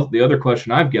then the other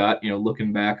question I've got,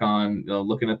 looking back on,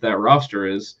 looking at that roster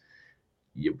is,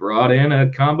 you brought in a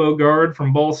combo guard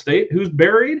from Ball State who's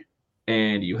buried,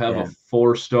 and you have a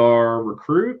 4-star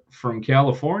recruit from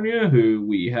California who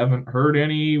we haven't heard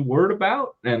any word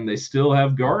about, and they still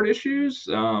have guard issues.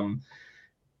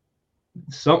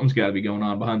 Something's got to be going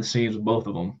on behind the scenes with both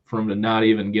of them for them to not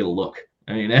even get a look.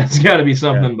 I mean, that's got to be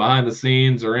something behind the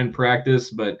scenes or in practice,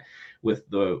 but with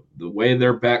the way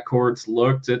their backcourts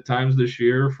looked at times this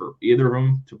year, for either of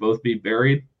them to both be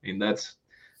buried, I mean, that's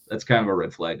kind of a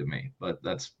red flag to me, but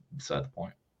that's beside the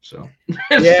point. So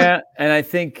yeah, and I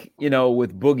think,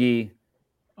 with Boogie,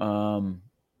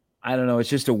 I don't know, it's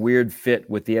just a weird fit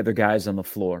with the other guys on the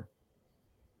floor.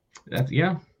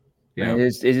 Yeah.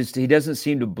 He doesn't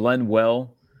seem to blend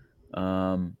well.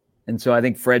 And so I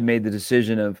think Fred made the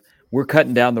decision of, we're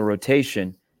cutting down the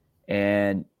rotation,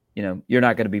 and you're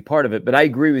not going to be part of it. But I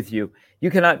agree with you. You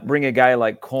cannot bring a guy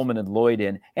like Coleman and Lloyd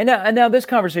in. And now this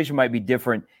conversation might be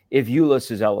different if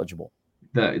Ulis is eligible.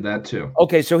 That too.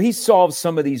 Okay, so he solves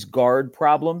some of these guard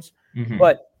problems,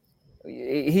 but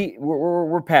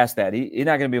we're past that. He's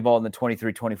not going to be involved in the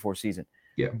 23-24 season.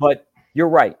 Yeah. But you're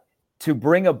right. To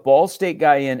bring a Ball State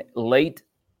guy in late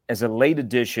as a late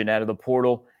addition out of the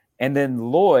portal, and then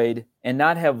Lloyd, and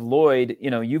not have Lloyd,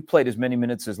 you've played as many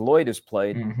minutes as Lloyd has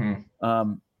played.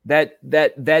 That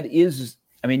is,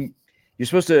 I mean, you're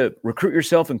supposed to recruit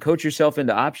yourself and coach yourself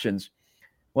into options.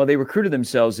 Well, they recruited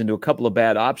themselves into a couple of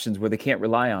bad options where they can't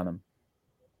rely on them.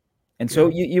 And so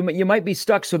you might be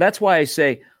stuck. So that's why I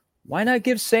say, why not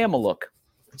give Sam a look?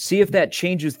 See if that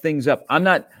changes things up. I'm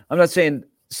not saying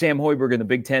Sam Hoiberg in the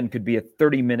Big Ten could be a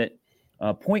 30-minute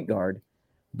point guard,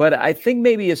 but I think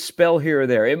maybe a spell here or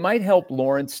there. It might help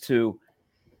Lawrence to,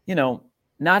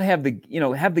 not have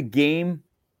the game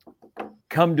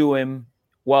come to him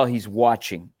while he's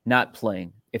watching, not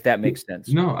playing, if that makes sense.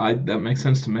 No, that makes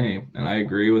sense to me, and I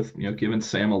agree with giving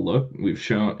Sam a look.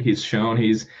 He's shown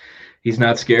he's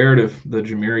not scared of the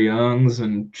Jameer Youngs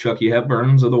and Chucky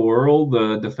Hepburns of the world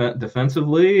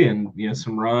defensively, and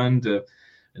some run to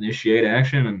initiate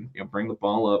action and bring the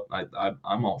ball up.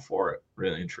 I'm all for it,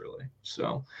 really and truly.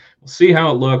 So we'll see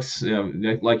how it looks.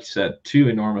 Like you said, 2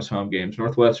 enormous home games.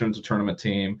 Northwestern's a tournament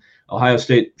team. Ohio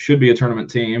State should be a tournament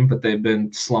team, but they've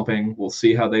been slumping. We'll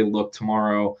see how they look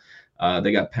tomorrow.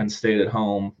 They got Penn State at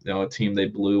home, a team they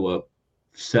blew a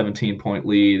 17-point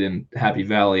lead in Happy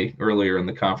Valley earlier in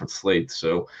the conference slate.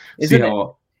 So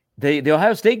the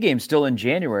Ohio State game's still in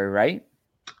January, right?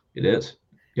 It is.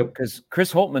 Yep. Because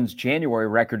Chris Holtman's January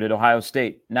record at Ohio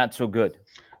State, not so good.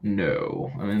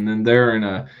 No. I mean, then they're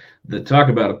talk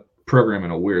about a program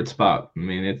in a weird spot. I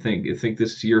mean, I think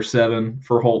this is year 7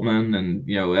 for Holtman, and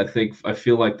I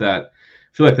feel like that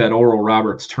Oral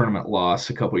Roberts tournament loss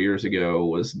a couple years ago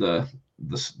was the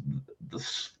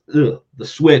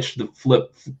switch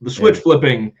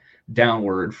flipping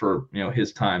downward for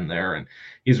his time there. And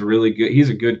he's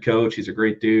a good coach. He's a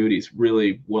great dude. He's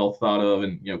really well thought of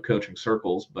in coaching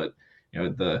circles, but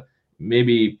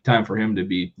maybe time for him to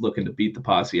be looking to beat the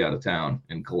posse out of town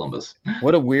in Columbus.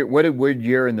 What a weird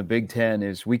year in the Big Ten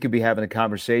is. We could be having a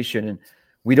conversation and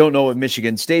we don't know what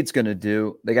Michigan State's going to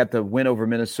do. They got the win over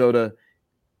Minnesota.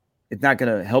 It's not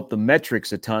going to help the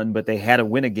metrics a ton, but they had to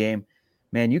win a game.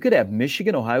 Man, you could have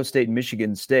Michigan, Ohio State, and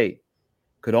Michigan State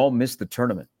could all miss the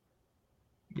tournament.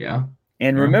 Yeah.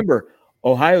 And remember,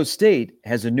 Ohio State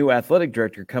has a new athletic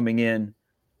director coming in.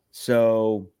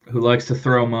 So who likes to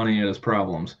throw money at his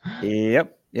problems.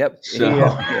 Yep. So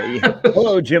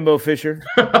hello, Jimbo Fisher.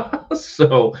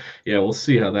 So we'll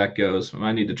see how that goes.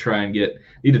 I need to try and get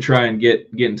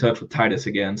in touch with Titus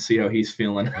again, see how he's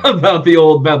feeling about the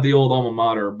old alma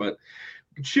mater. But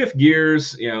shift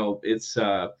gears, it's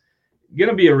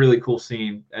gonna be a really cool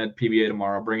scene at PBA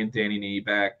tomorrow, bringing Danny Nee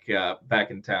back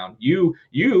in town. You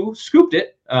scooped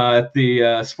it at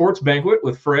the sports banquet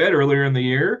with Fred earlier in the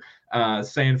year,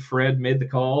 saying Fred made the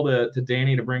call to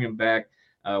Danny to bring him back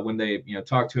when they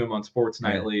talked to him on Sports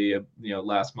Nightly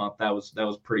last month. That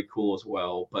was pretty cool as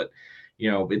well. But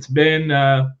it's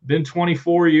been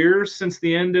 24 years since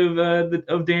the end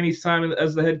of Danny's time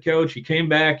as the head coach. He came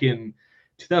back in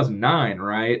 2009,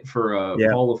 right, for a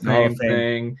Hall of Fame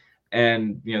thing.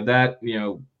 And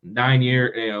 9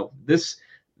 year, this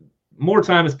more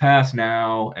time has passed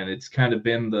now, and it's kind of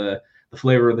been the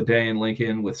flavor of the day in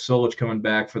Lincoln with Solich coming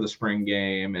back for the spring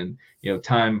game, and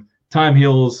time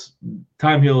heals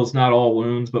not all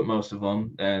wounds, but most of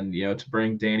them. And to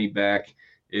bring Danny back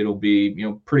it'll be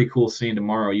pretty cool seeing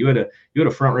tomorrow. You had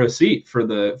a front row seat for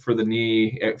the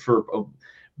knee for a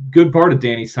good part of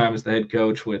Danny's time as the head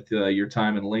coach with your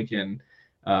time in Lincoln.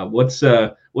 What's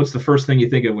the first thing you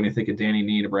think of when you think of Danny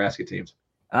Nee Nebraska teams?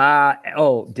 I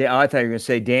thought you were going to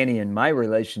say Danny and my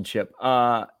relationship.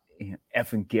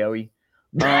 Effing Gary.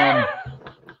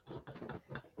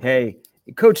 Hey,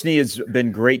 Coach Nee has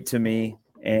been great to me,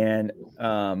 and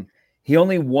he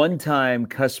only one time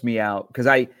cussed me out because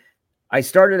I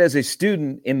started as a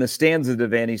student in the stands of the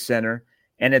Devaney Center,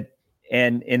 and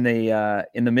in the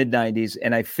mid '90s,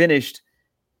 and I finished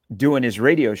doing his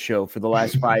radio show for the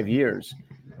last 5 years.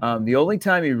 The only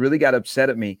time he really got upset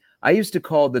at me, I used to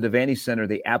call the Devaney Center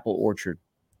the Apple Orchard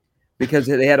because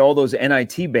they had all those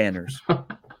NIT banners.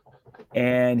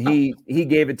 And he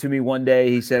gave it to me one day.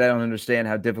 He said, I don't understand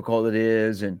how difficult it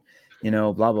is, and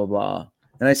blah, blah, blah.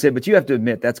 And I said, but you have to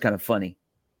admit that's kind of funny.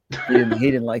 He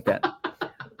didn't like that.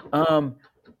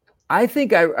 I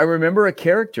think I remember a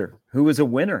character who was a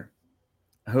winner,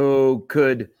 who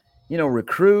could,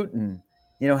 recruit, and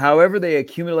however they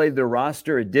accumulated their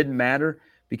roster, it didn't matter,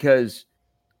 because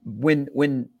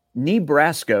when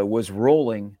Nebraska was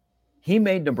rolling, he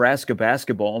made Nebraska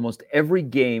basketball almost every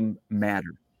game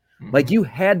matter. Like, you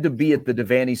had to be at the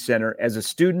Devaney Center as a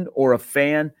student or a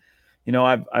fan.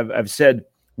 I've said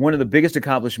one of the biggest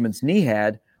accomplishments Nee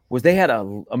had was they had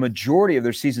a majority of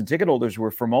their season ticket holders were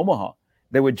from Omaha.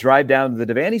 They would drive down to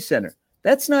the Devaney Center.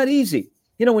 That's not easy.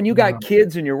 When you got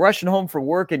kids and you're rushing home from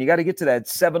work and you got to get to that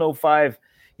 7:05,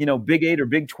 Big 8 or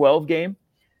Big 12 game.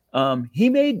 He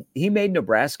made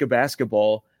Nebraska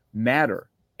basketball matter.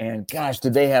 And gosh,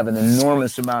 did they have an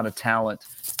enormous amount of talent.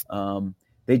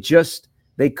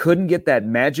 They couldn't get that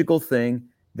magical thing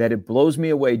that it blows me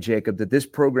away, Jacob, that this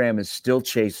program is still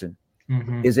chasing,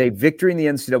 is a victory in the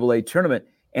NCAA tournament.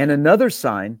 And another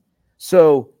sign,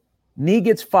 so Nee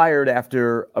gets fired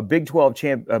after a Big 12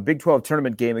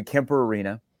 tournament game at Kemper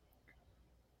Arena.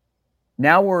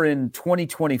 Now we're in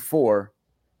 2024.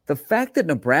 The fact that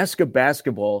Nebraska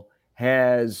basketball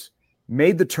has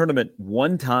made the tournament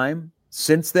one time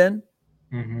since then,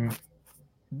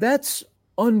 that's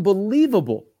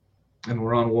unbelievable. And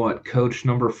we're on what, coach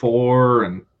number 4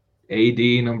 and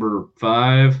AD number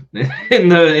 5 in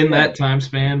that time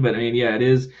span. But I mean, yeah, it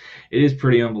is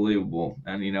pretty unbelievable.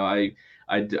 And I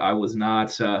was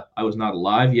not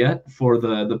alive yet for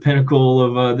the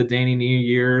pinnacle of the Danny Nee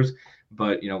years.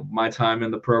 But my time in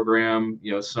the program,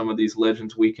 some of these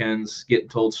Legends weekends, getting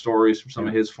told stories from some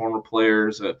of his former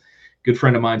players. A good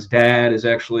friend of mine's dad is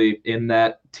actually in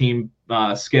that team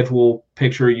schedule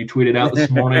picture you tweeted out this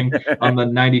morning on the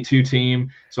 92 team.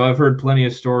 So I've heard plenty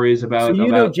of stories about. So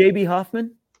know JB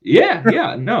Hoffman? Yeah.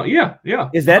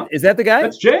 Is that the guy?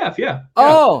 That's JF. Yeah.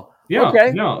 Oh, yeah.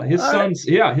 Okay. No, his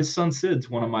son Sid's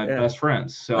one of my best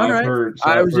friends. So I've heard. So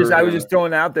I was just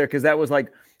throwing it out there because that was like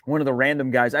one of the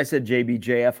random guys. I said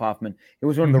JF Hoffman. It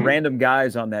was one of the random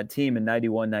guys on that team in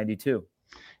 91, 92.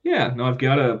 Yeah. No, I've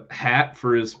got a hat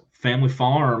for his family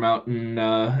farm out in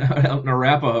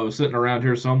Arapahoe, sitting around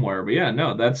here somewhere. But yeah,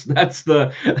 no, that's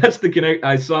the connect.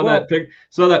 I saw that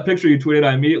picture you tweeted.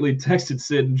 I immediately texted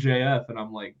Sid and JF, and I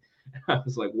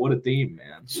was like, what a team,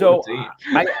 man! So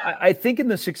I think in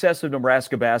the success of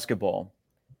Nebraska basketball,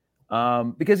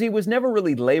 because he was never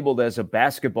really labeled as a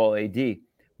basketball AD,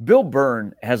 Bill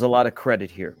Byrne has a lot of credit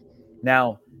here.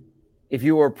 Now, if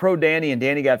you were pro Danny and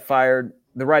Danny got fired,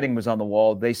 the writing was on the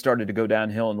wall. They started to go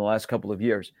downhill in the last couple of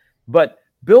years. But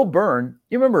Bill Byrne,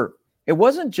 you remember, it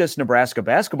wasn't just Nebraska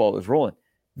basketball that was rolling.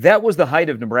 That was the height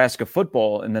of Nebraska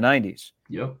football in the 90s.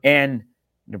 Yep. And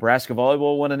Nebraska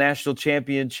volleyball won a national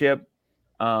championship.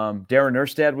 Darren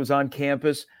Erstad was on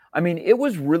campus. I mean, it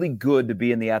was really good to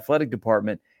be in the athletic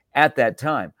department at that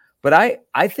time. But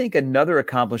I think another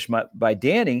accomplishment by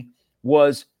Danny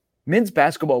was men's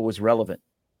basketball was relevant.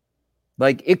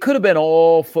 Like, it could have been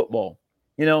all football.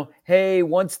 Hey,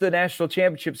 once the national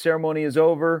championship ceremony is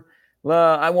over,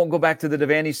 I won't go back to the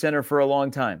Devaney Center for a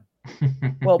long time.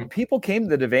 Well, people came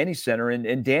to the Devaney Center,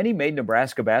 and Danny made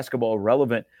Nebraska basketball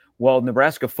relevant while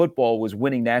Nebraska football was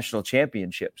winning national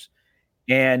championships.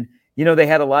 And, they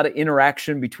had a lot of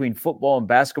interaction between football and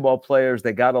basketball players.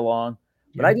 They got along.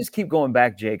 But I just keep going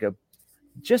back, Jacob,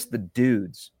 just the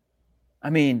dudes. I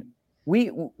mean,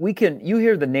 you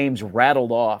hear the names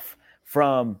rattled off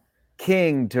from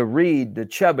King to Reed to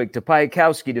Chubbuck to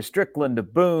Piakowski to Strickland to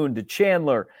Boone to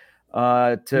Chandler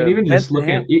to even just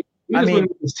looking at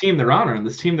this team they're honoring,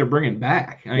 this team they're bringing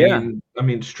back. I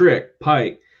mean Strick,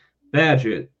 Pike,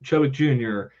 Badgett, Chubbuck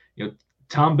Jr.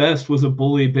 Tom Best was a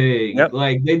bully big. Yep.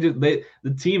 Like the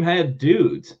team had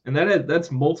dudes, and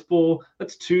that's multiple.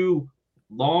 That's 2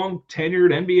 long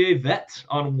tenured NBA vets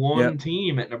on one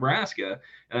team at Nebraska.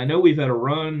 And I know we've had a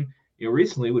run,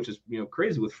 recently, which is,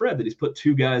 crazy with Fred, that he's put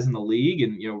 2 guys in the league,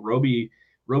 and,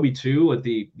 Roby 2 at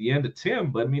the end of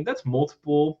Tim. But I mean, that's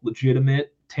multiple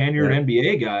legitimate tenured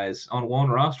NBA guys on one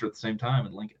roster at the same time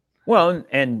in Lincoln. Well,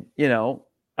 and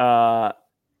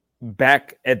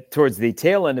back towards the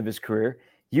tail end of his career,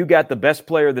 you got the best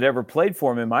player that ever played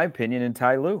for him, in my opinion, in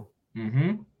Ty Lue.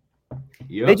 Mm-hmm.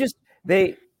 Yep.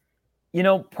 They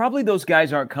probably those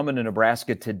guys aren't coming to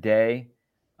Nebraska today.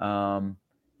 The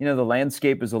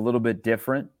landscape is a little bit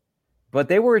different, but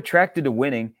they were attracted to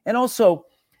winning. And also,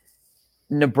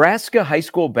 Nebraska high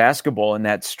school basketball in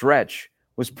that stretch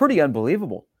was pretty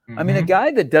unbelievable. Mm-hmm. I mean, a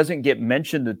guy that doesn't get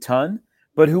mentioned a ton,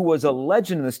 but who was a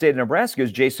legend in the state of Nebraska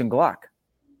is Jason Glock.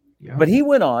 Yeah. But he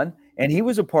went on, and he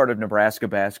was a part of Nebraska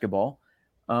basketball.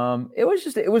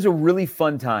 It was a really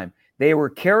fun time. They were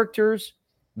characters.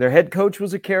 Their head coach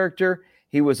was a character.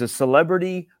 He was a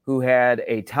celebrity who had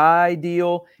a tie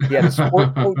deal. He had a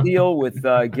sport coat deal with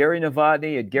Gary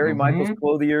Novotny at Gary Michaels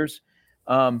Clothiers.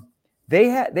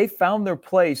 They found their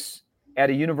place at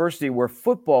a university where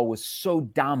football was so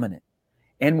dominant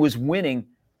and was winning,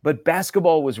 but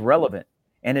basketball was relevant.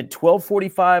 And at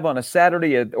 12:45 on a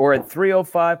Saturday or at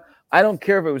 3:05, I don't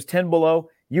care if it was 10 below,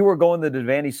 you were going to the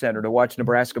Devaney Center to watch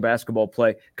Nebraska basketball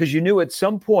play because you knew at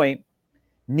some point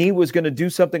Nee was going to do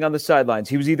something on the sidelines.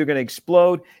 He was either going to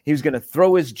explode, he was going to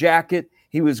throw his jacket,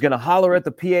 he was going to holler at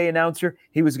the PA announcer,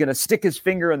 he was going to stick his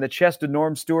finger in the chest of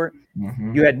Norm Stewart.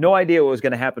 Mm-hmm. You had no idea what was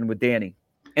going to happen with Danny.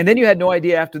 And then you had no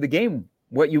idea after the game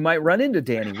what you might run into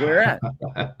Danny. Where at?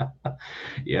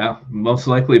 Yeah, most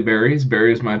likely Barry's.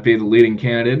 Barry's might be the leading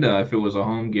candidate if it was a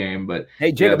home game. But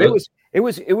hey, Jacob, it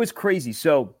was crazy.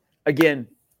 So again,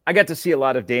 I got to see a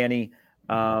lot of Danny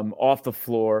off the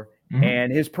floor,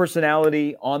 and his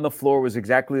personality on the floor was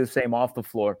exactly the same off the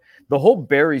floor. The whole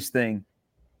Barry's thing,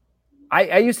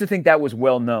 I used to think that was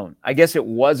well known. I guess it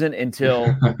wasn't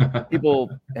until people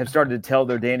have started to tell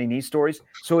their Danny Nee stories.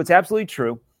 So it's absolutely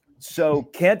true. So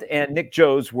Kent and Nick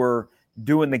Joes were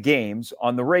doing the games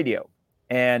on the radio.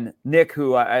 And Nick,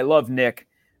 who I love Nick,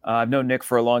 I've known Nick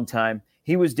for a long time.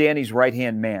 He was Danny's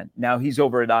right-hand man. Now he's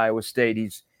over at Iowa State.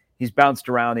 He's bounced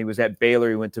around. He was at Baylor.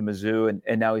 He went to Mizzou,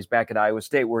 and now he's back at Iowa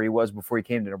State where he was before he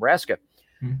came to Nebraska.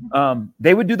 Mm-hmm.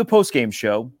 They would do the post-game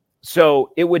show.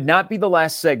 So it would not be the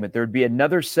last segment. There would be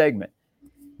another segment.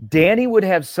 Danny would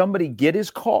have somebody get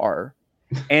his car,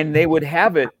 and they would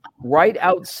have it right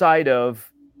outside of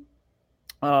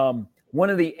one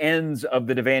of the ends of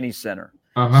the Devaney Center.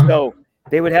 Uh-huh. So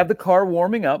they would have the car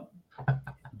warming up.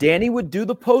 Danny would do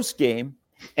the post game.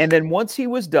 And then once he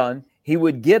was done, he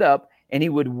would get up and he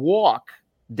would walk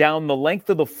down the length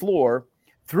of the floor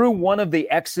through one of the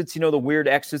exits, the weird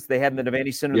exits they had in the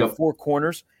Devaney Center, the 4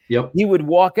 corners. Yep. He would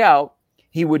walk out.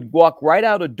 He would walk right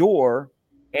out a door,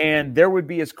 and there would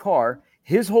be his car.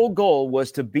 His whole goal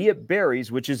was to be at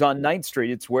Barry's, which is on 9th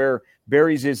Street. It's where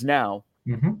Barry's is now.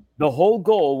 Mm-hmm. The whole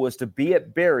goal was to be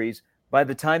at Barry's by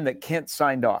the time that Kent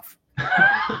signed off.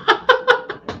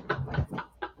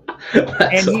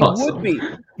 And he awesome. Would be.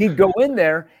 He'd go in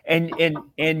there, and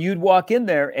you'd walk in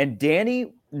there, and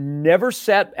Danny never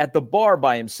sat at the bar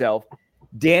by himself.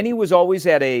 Danny was always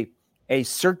at a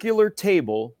circular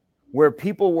table where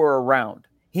people were around.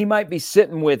 He might be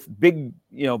sitting with big,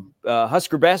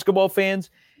 Husker basketball fans.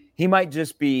 He might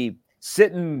just be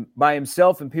sitting by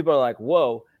himself, and people are like,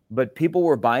 whoa. But people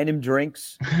were buying him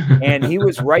drinks, and he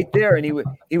was right there, and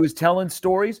he was telling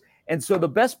stories. And so the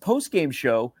best post-game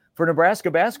show for Nebraska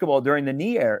basketball during the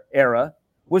Nee era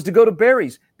was to go to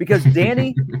Barry's because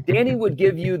Danny would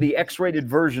give you the X-rated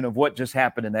version of what just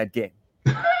happened in that game.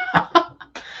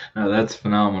 No, that's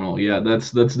phenomenal. Yeah,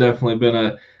 that's definitely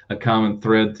been a common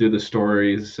thread through the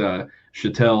stories.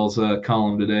 Chattel's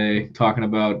column today talking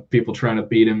about people trying to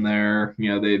beat him there.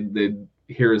 They'd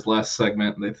hear his last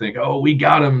segment and they think, oh, we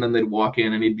got him. And then they'd walk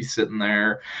in and he'd be sitting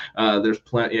there. There's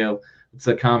plenty, it's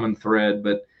a common thread.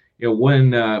 But,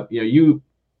 when,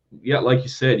 like you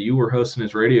said, you were hosting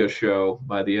his radio show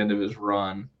by the end of his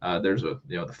run. There's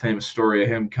the famous story of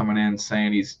him coming in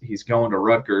saying he's going to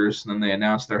Rutgers, and then they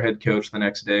announced their head coach the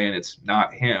next day, and it's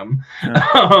not him.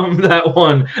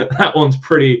 That one's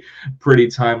pretty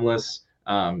timeless.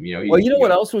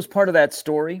 What else was part of that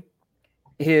story?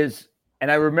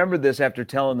 And I remember this after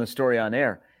telling the story on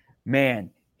air. Man,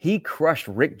 he crushed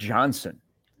Rick Johnson,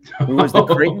 who was the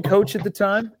Creighton coach at the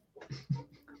time.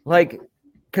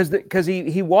 Because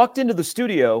he walked into the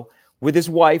studio with his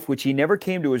wife, which he never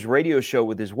came to his radio show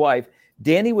with his wife.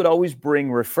 Danny would always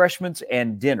bring refreshments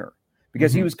and dinner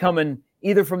because he was coming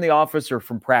either from the office or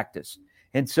from practice.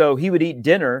 And so he would eat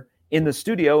dinner in the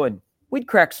studio, and we'd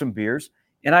crack some beers.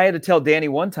 And I had to tell Danny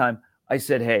one time, I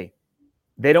said, hey,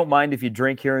 they don't mind if you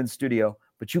drink here in the studio,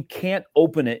 but you can't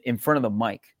open it in front of the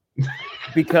mic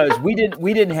because we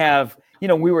didn't have,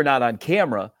 we were not on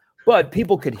camera, but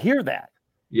people could hear that.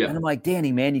 Yeah. And I'm like,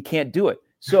 Danny, man, you can't do it.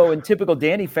 So in typical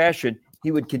Danny fashion,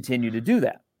 he would continue to do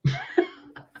that.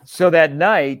 So that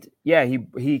night, yeah,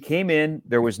 he came in.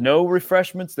 There was no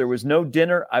refreshments. There was no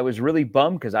dinner. I was really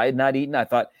bummed because I had not eaten. I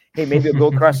thought, hey, maybe I'll go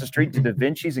across the street to Da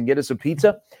Vinci's and get us a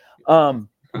pizza. But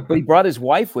he brought his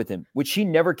wife with him, which she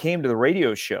never came to the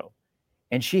radio show.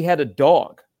 And she had a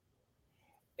dog.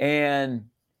 And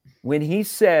when he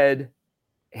said,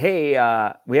 hey,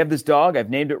 we have this dog. I've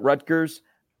named it Rutgers.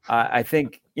 I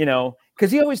think,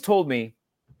 because he always told me,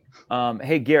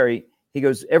 hey, Gary, he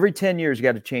goes, every 10 years, you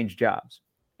got to change jobs.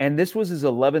 And this was his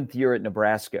 11th year at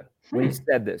Nebraska when he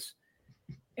said this.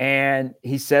 And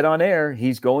he said on air,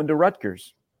 he's going to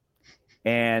Rutgers.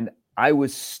 And I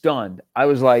was stunned. I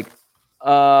was like,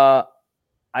 I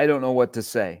don't know what to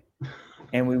say.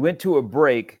 And we went to a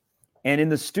break. And in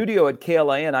the studio at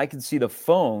KLIN, I could see the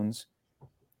phones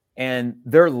and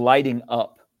they're lighting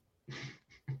up.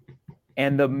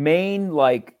 And the main,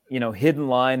 hidden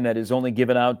line that is only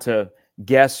given out to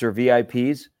guests or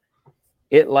VIPs,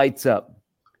 it lights up.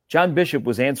 John Bishop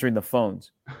was answering the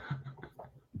phones.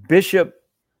 Bishop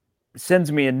sends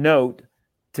me a note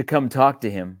to come talk to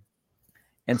him.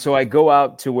 And so I go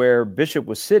out to where Bishop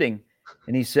was sitting,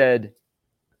 and he said,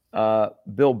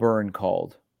 Bill Byrne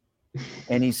called.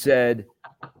 And he said,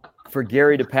 for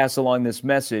Gary to pass along this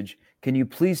message, can you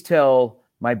please tell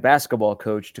my basketball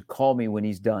coach to call me when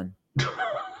he's done?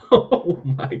 Oh,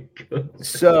 my goodness.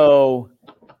 So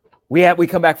we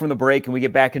come back from the break, and we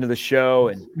get back into the show,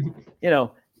 and,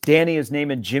 Danny is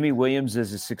naming Jimmy Williams as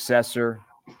his successor.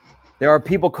 There are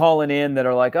people calling in that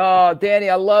are like, oh, Danny,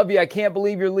 I love you. I can't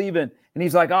believe you're leaving. And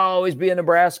he's like, oh, always be a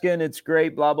Nebraskan. It's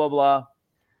great, blah, blah, blah.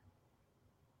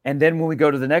 And then when we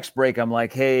go to the next break, I'm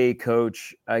like, hey,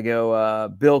 coach, I go,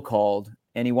 Bill called,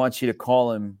 and he wants you to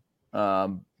call him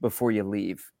before you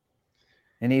leave.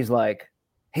 And he's like,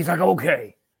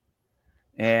 okay.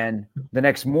 And the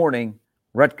next morning,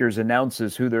 Rutgers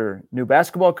announces who their new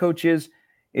basketball coach is.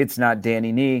 It's not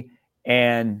Danny Nee.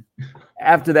 And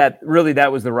after that, really,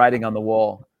 that was the writing on the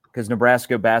wall because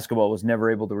Nebraska basketball was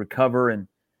never able to recover. And,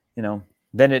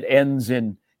 then it ends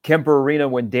in Kemper Arena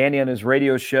when Danny on his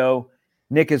radio show,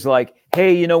 Nick is like,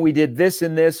 hey, we did this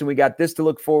and this, and we got this to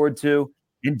look forward to.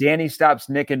 And Danny stops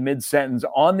Nick in mid-sentence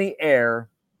on the air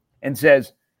and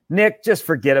says, Nick, just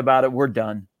forget about it. We're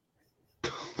done.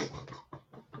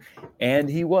 And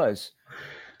he was.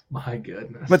 My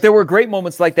goodness. But there were great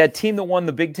moments like that team that won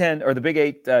the Big Ten or the Big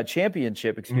Eight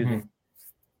championship, excuse me.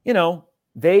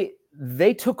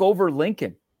 They took over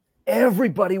Lincoln.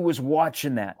 Everybody was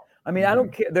watching that. I mean, I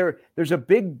don't care. There's a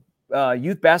big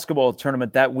youth basketball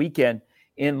tournament that weekend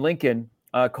in Lincoln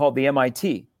called the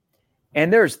MIT.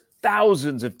 And there's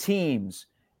thousands of teams,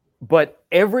 but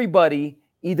everybody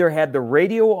either had the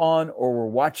radio on or were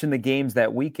watching the games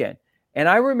that weekend. And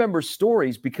I remember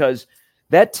stories because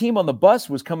that team on the bus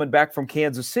was coming back from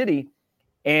Kansas City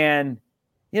and,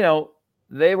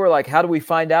 they were like, how do we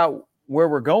find out where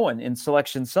we're going in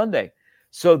Selection Sunday?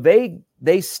 So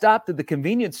they stopped at the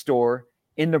convenience store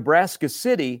in Nebraska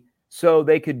City so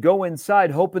they could go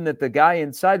inside hoping that the guy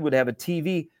inside would have a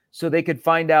TV so they could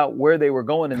find out where they were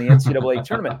going in the NCAA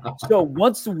tournament. So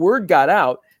once the word got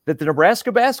out that the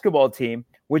Nebraska basketball team,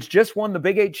 which just won the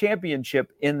Big Eight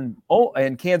championship in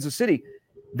Kansas City,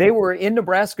 they were in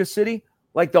Nebraska City,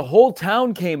 like the whole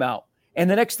town came out. And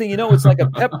the next thing you know, it's like a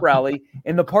pep rally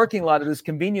in the parking lot of this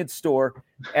convenience store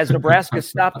as Nebraska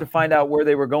stopped to find out where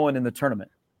they were going in the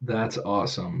tournament. That's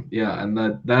awesome. Yeah, and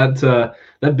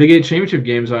that Big Eight championship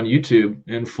game's on YouTube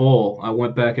in full. I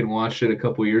went back and watched it a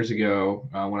couple years ago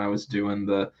when I was doing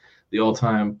the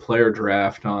all-time player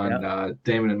draft on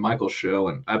Damon and Michael's show,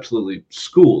 and absolutely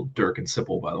schooled Dirk and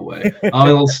Sipple, by the way.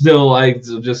 I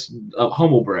just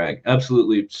humble brag,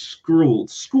 absolutely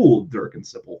schooled Dirk and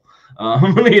Sipple.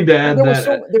 I need to add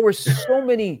that. There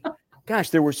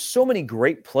were so many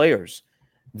great players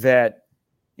that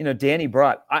Danny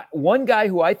brought. One guy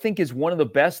who I think is one of the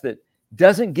best that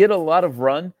doesn't get a lot of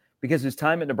run because his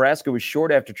time at Nebraska was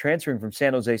short after transferring from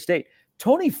San Jose State.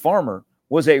 Tony Farmer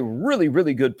was a really,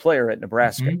 really good player at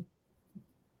Nebraska. Mm-hmm.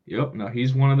 Yep. No,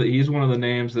 he's one of the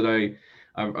names that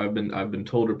I've been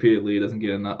told repeatedly doesn't get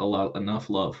enough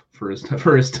love for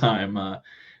his time.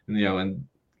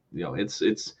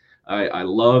 I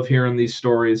love hearing these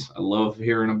stories. I love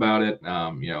hearing about it.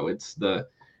 It's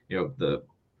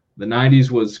the 90s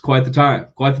was quite the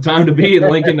time to be in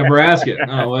Lincoln, Nebraska.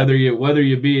 Whether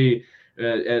you be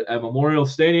at Memorial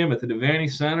Stadium, at the Devaney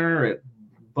Center, at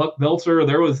Buck Belzer.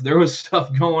 There was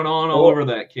stuff going on all over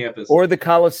that campus. Or the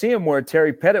Coliseum where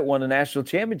Terry Pettit won a national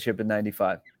championship in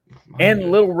 '95.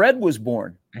 And Little Red was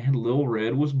born.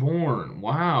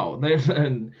 Wow. They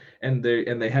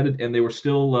were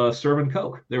still serving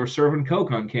Coke. They were serving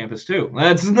Coke on campus too.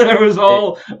 There was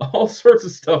all sorts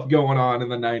of stuff going on in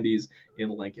the 90s in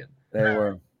Lincoln. They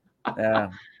were. Yeah.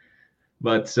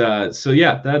 But so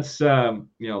yeah, that's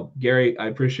Gary, I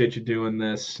appreciate you doing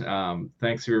this.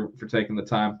 Thanks for taking the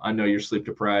time. I know you're sleep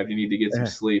deprived. You need to get some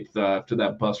sleep after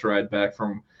that bus ride back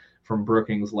from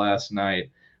Brookings last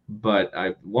night. But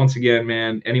once again,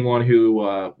 man, anyone who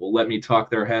will let me talk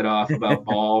their head off about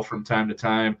ball from time to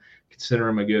time, consider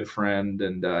him a good friend,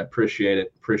 and I appreciate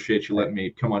it. Appreciate you letting me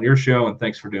come on your show, and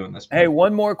thanks for doing this. Hey,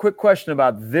 one more quick question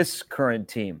about this current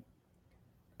team,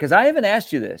 because I haven't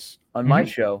asked you this on my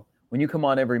show when you come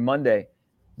on every Monday.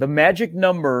 The magic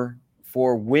number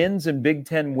for wins and Big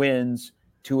Ten wins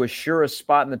to assure a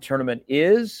spot in the tournament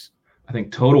is? I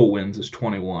think total wins is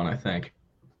 21, I think.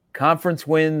 Conference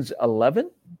wins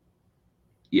 11?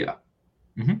 Yeah.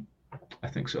 I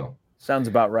think so. Sounds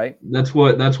about right. That's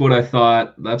what I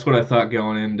thought. That's what I thought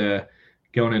going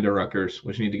into Rutgers,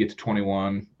 which need to get to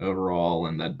 21 overall,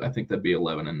 and I think that'd be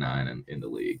 11-9 in the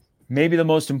league. Maybe the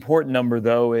most important number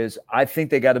though is I think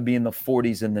they got to be in the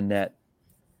 40s in the net.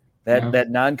 That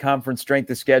non-conference strength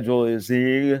of schedule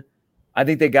I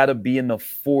think they got to be in the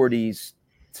 40s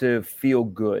to feel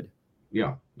good.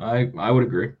 Yeah, I would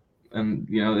agree. And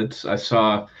I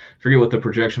forget what the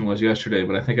projection was yesterday,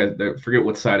 but I think I forget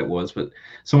what side it was, but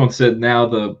someone said now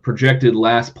the projected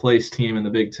last place team in the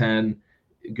Big Ten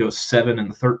goes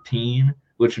 7-13,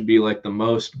 which would be like the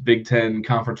most Big Ten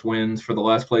conference wins for the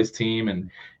last place team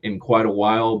in quite a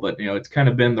while. But it's kind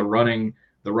of been the running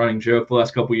joke the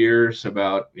last couple of years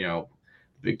about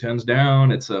Big Ten's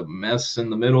down, it's a mess in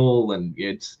the middle, and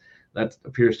that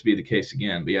appears to be the case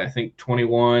again. But yeah, I think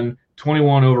 21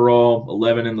 overall,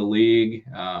 11 in the league.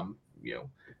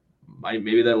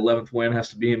 Maybe that 11th win has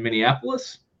to be in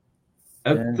Minneapolis.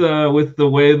 With the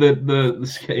way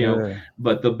that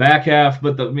but the back half,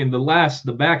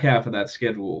 the back half of that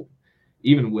schedule,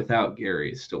 even without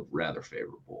Gary, is still rather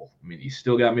favorable. I mean, you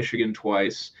still got Michigan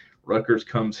twice. Rutgers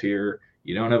comes here.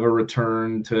 You don't have a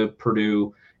return to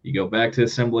Purdue. You go back to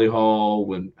Assembly Hall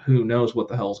when who knows what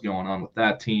the hell's going on with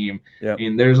that team. Yep.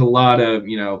 And there's a lot of,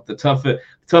 the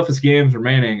toughest games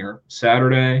remaining are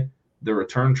Saturday, the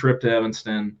return trip to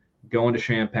Evanston, going to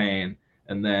Champaign,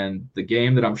 and then the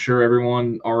game that I'm sure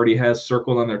everyone already has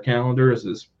circled on their calendars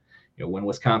is when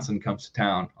Wisconsin comes to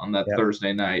town on that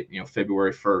Thursday night,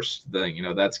 February 1st.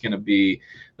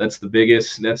 That's the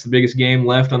biggest game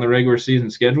left on the regular season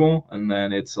schedule, and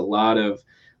then it's a lot of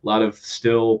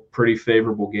still pretty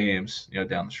favorable games,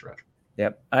 down the stretch.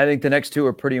 Yep. I think the next two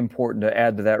are pretty important to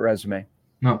add to that resume.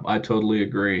 No, I totally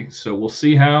agree. So we'll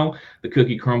see how the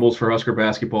cookie crumbles for Husker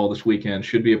basketball this weekend.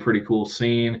 Should be a pretty cool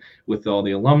scene with all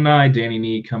the alumni, Danny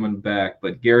Nee coming back.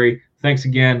 But Gary, thanks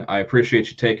again. I appreciate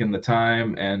you taking the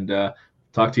time, and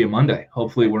talk to you Monday.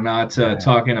 Hopefully we're not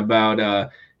talking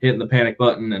about hitting the panic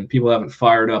button and people haven't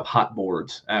fired up hot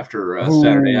boards after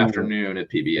Saturday afternoon at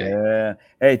PBA. Yeah.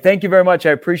 Hey, thank you very much.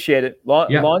 I appreciate it.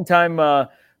 Long time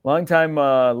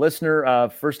listener,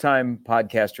 first time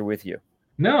podcaster with you.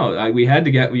 No, we had to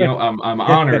get, I'm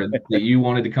honored that you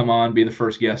wanted to come on, be the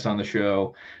first guest on the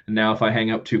show. And now if I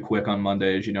hang up too quick on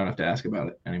Mondays, you don't have to ask about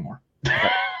it anymore.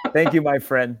 Thank you, my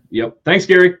friend. Yep. Thanks,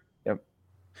 Gary. Yep.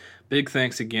 Big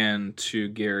thanks again to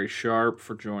Gary Sharp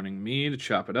for joining me to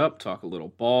chop it up, talk a little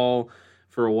ball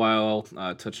for a while,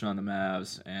 touching on the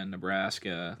Mavs and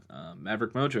Nebraska.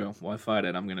 Maverick Mojo, why fight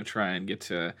it? I'm going to try and get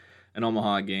to an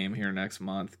Omaha game here next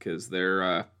month because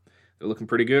they're looking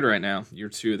pretty good right now. Year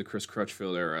 2 of the Chris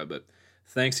Crutchfield era. But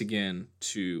thanks again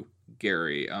to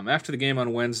Gary. After the game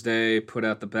on Wednesday, put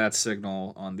out the bat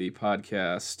signal on the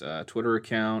podcast Twitter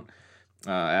account,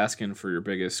 asking for your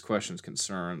biggest questions,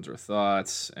 concerns, or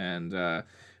thoughts. And we're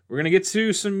going to get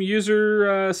to some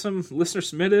listener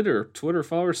submitted or Twitter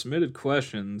follower submitted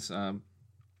questions.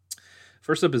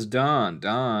 First up is Don.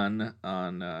 Don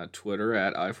on Twitter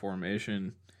at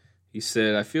iFormation. He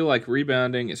said, I feel like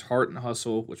rebounding is heart and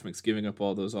hustle, which makes giving up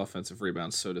all those offensive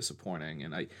rebounds so disappointing.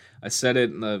 And I said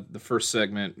it in the first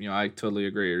segment, I totally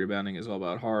agree. Rebounding is all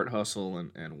about heart, hustle,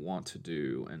 and want to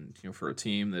do. And, for a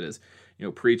team that is,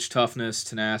 preach toughness,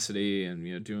 tenacity,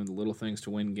 and, doing the little things to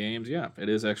win games, yeah, it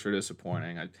is extra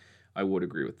disappointing. I would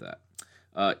agree with that.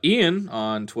 Ian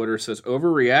on Twitter says,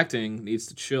 overreacting needs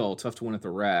to chill. Tough to win at the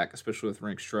rack, especially with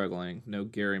Rink struggling. No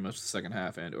Gary much the second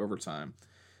half and overtime.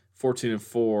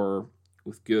 14-4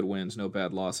 with good wins, no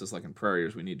bad losses like in prior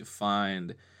years. We need to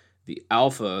find the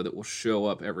alpha that will show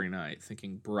up every night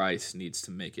thinking Bryce needs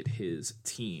to make it his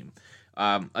team.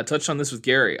 I touched on this with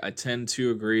Gary. I tend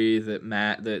to agree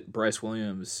that Bryce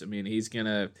Williams, I mean, he's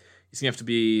gonna have to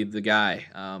be the guy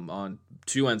on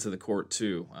two ends of the court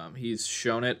too. He's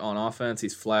shown it on offense.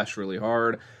 He's flashed really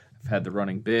hard. I've had the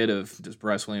running bit of, does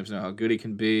Bryce Williams know how good he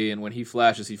can be? And when he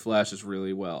flashes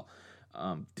really well.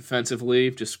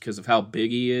 Defensively, just because of how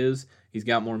big he is, he's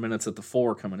got more minutes at the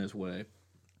 4 coming his way,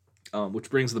 which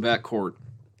brings the backcourt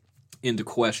into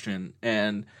question.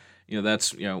 And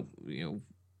that's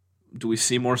do we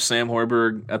see more Sam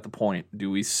Hoiberg at the point?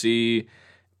 Do we see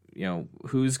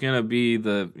who's going to be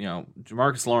the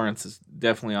Jamarcus Lawrence is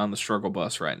definitely on the struggle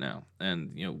bus right now,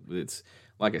 and it's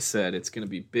like I said, it's going to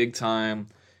be big time.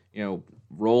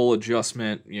 Role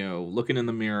adjustment. Looking in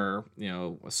the mirror.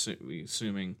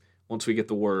 Assuming once we get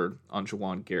the word on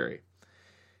Juwan Gary.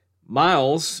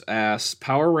 Miles asks,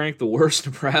 power rank the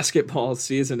worst basketball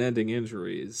season-ending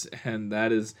injuries, and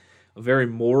that is a very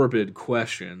morbid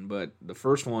question, but the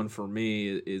first one for me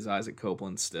is Isaac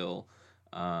Copeland still.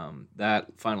 That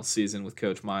final season with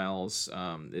Coach Miles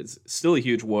is still a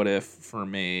huge what if for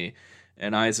me.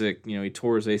 And Isaac, he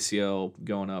tore his ACL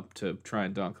going up to try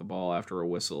and dunk the ball after a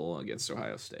whistle against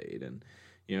Ohio State, and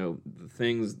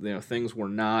things were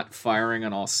not firing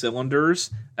on all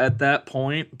cylinders at that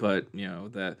point. But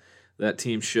that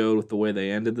team showed with the way they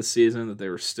ended the season that they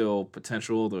were still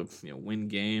potential to win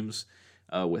games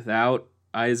without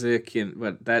Isaac.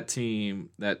 But that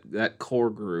team, that core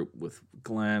group with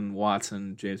Glenn,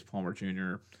 Watson, James Palmer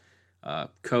Jr.,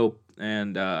 Cope,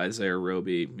 and Isaiah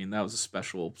Roby, I mean, that was a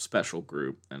special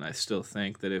group. And I still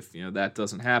think that if that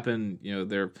doesn't happen,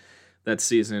 that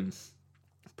season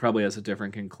probably has a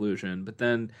different conclusion. But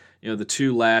then the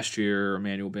two last year,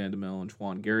 Emmanuel Bandamel and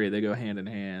Juwan Gary, they go hand in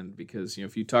hand, because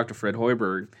if you talk to Fred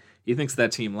Hoiberg, he thinks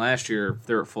that team last year,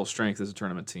 they're at full strength as a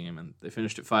tournament team, and they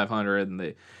finished at 500, and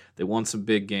they won some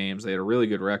big games. They had a really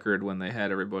good record when they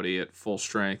had everybody at full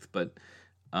strength. But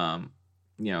the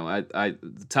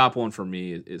top one for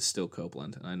me is still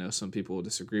Copeland, and I know some people will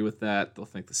disagree with that. They'll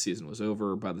think the season was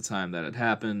over by the time that had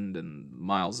happened, and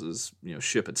Miles's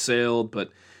ship had sailed.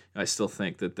 But I still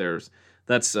think that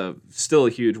that's still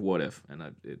a huge what if,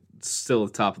 and it's still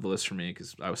at the top of the list for me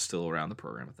because I was still around the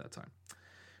program at that time.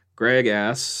 Greg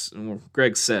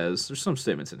says, there's some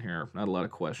statements in here, not a lot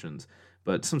of questions,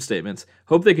 but some statements.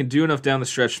 Hope they can do enough down the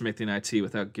stretch to make the NIT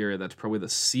without Gary. That's probably the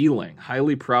ceiling.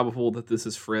 Highly probable that this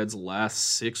is Fred's last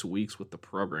 6 weeks with the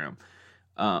program.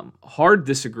 Hard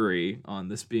disagree on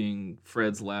this being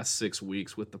Fred's last 6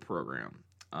 weeks with the program.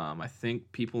 I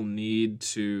think people need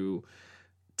to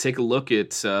take a look at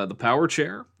the power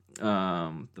chair,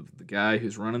 the guy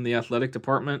who's running the athletic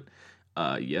department.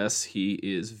 Yes, he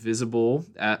is visible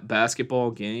at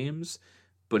basketball games,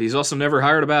 but he's also never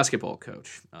hired a basketball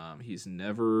coach. He's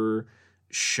never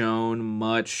shown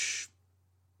much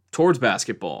towards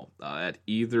basketball at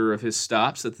either of his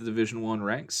stops at the Division I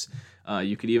ranks.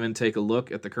 You could even take a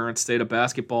look at the current state of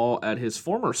basketball at his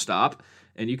former stop,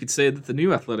 and you could say that the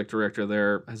new athletic director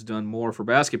there has done more for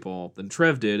basketball than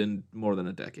Trev did in more than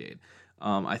a decade.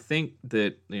 I think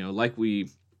that I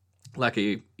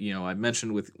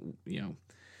mentioned with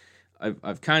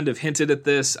I've kind of hinted at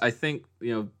this. I think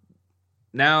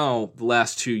now the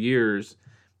last 2 years,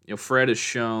 Fred has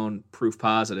shown proof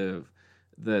positive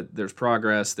that there's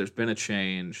progress, there's been a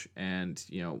change, and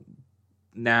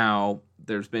now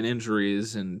there's been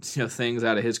injuries and things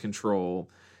out of his control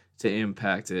to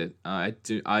impact it. I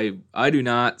do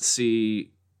not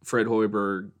see Fred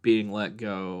Hoiberg being let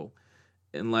go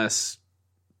unless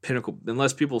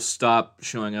people stop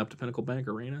showing up to Pinnacle Bank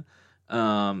Arena,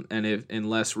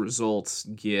 unless results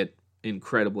get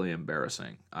incredibly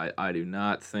embarrassing. I do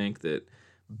not think that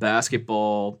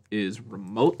basketball is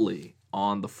remotely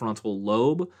on the frontal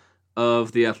lobe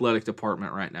of the athletic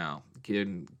department right now,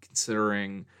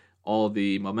 considering all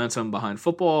the momentum behind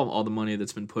football, all the money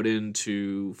that's been put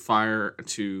into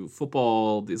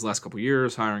football these last couple of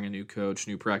years, hiring a new coach,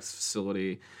 new practice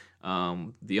facility,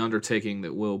 the undertaking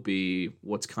that will be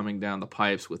what's coming down the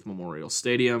pipes with Memorial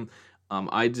Stadium.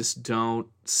 I don't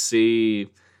see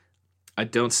a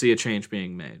change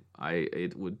being made.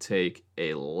 It would take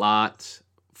a lot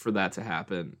for that to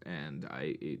happen, and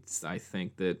I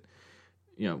think that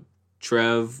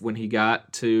Trev, when he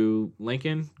got to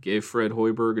Lincoln, gave Fred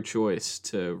Hoiberg a choice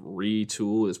to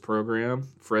retool his program.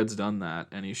 Fred's done that,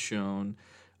 and he's shown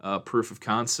proof of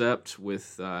concept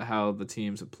with how the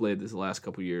teams have played this last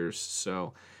couple years.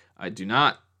 So I do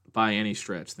not, by any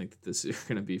stretch, think that this is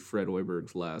going to be Fred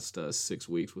Hoiberg's last 6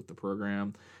 weeks with the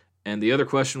program. And the other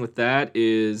question with that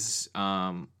is,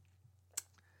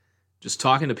 just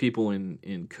talking to people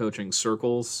in coaching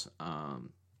circles, I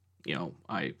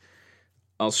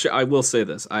will say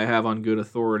this. I have on good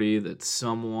authority that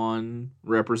someone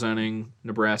representing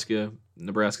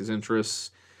Nebraska's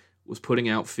interests, was putting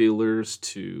out feelers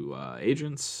to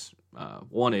agents.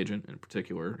 One agent in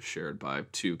particular, shared by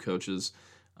two coaches,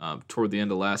 toward the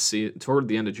end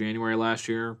of January last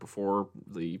year, before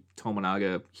the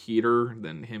Tominaga heater,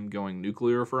 then him going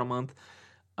nuclear for a month.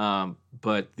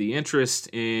 But the interest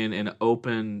in an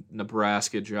open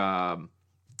Nebraska job,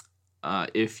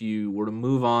 if you were to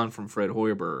move on from Fred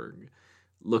Hoiberg,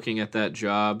 looking at that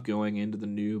job going into the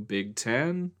new Big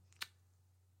Ten,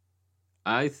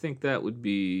 I think that would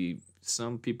be,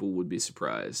 some people would be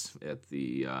surprised at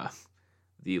the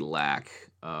lack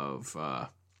of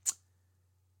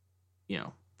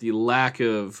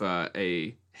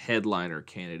a headliner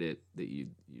candidate that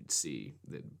you'd see.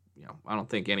 That I don't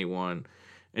think anyone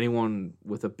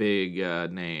with a big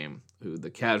name, who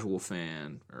the casual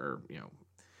fan or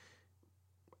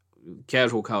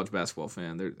casual college basketball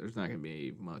fan, there's not going to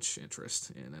be much interest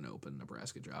in an open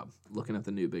Nebraska job. Looking at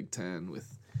the new Big Ten,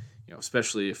 with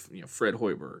especially if Fred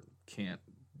Hoiberg can't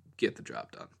get the job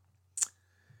done.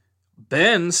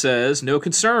 Ben says, no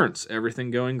concerns, everything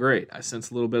going great. I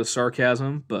sense a little bit of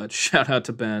sarcasm, but shout out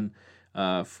to Ben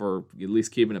for at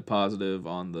least keeping it positive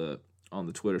on the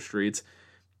Twitter streets.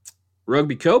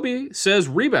 Rugby Kobe says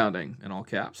rebounding in all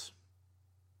caps.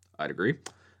 I'd agree.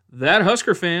 That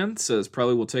Husker fan says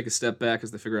probably will take a step back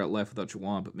as they figure out life without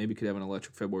Juwan, but maybe could have an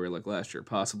electric February like last year.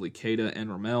 Possibly Keita and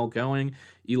Ramel going.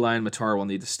 Eli and Matar will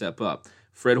need to step up.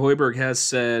 Fred Hoiberg has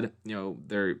said,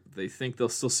 they think they'll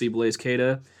still see Blaise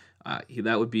Keita.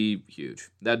 That would be huge.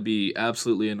 That'd be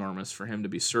absolutely enormous for him to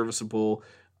be serviceable,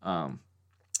 to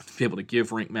be able to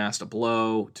give Rink Mast a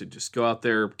blow, to just go out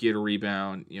there, get a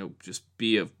rebound, just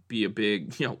be a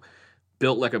big,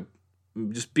 built like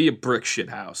just be a brick shit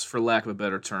house, for lack of a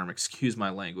better term. Excuse my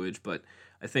language, but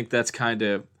I think that's kind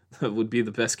of would be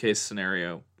the best case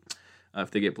scenario if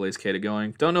they get Blaise Keita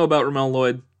going. Don't know about Ramel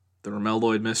Lloyd, the Ramel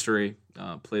Lloyd mystery.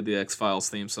 Played the X-Files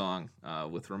theme song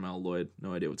with Ramel Lloyd.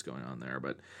 No idea what's going on there,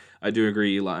 but I do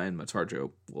agree Eli and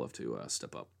Matarjo will have to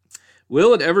step up.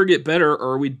 Will it ever get better,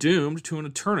 or are we doomed to an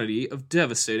eternity of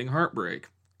devastating heartbreak?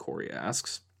 Corey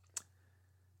asks.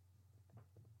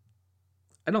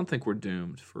 I don't think we're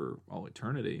doomed for all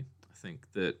eternity. I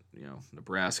think that,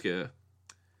 Nebraska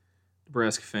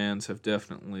fans have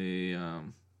definitely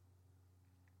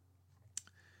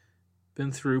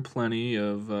been through plenty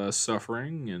of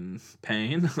suffering and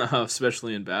pain,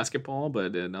 especially in basketball,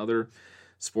 but in other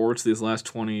sports these last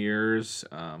 20 years,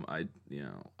 I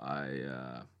don't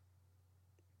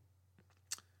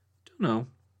know.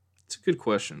 It's a good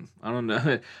question. I don't know.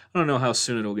 I don't know how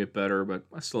soon it'll get better, but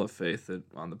I still have faith that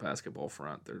on the basketball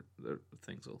front,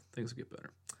 things will get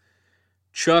better.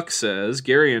 Chuck says,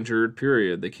 Gary injured,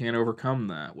 period. They can't overcome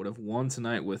that. Would have won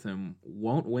tonight with him.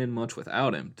 Won't win much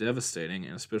without him. Devastating,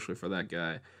 and especially for that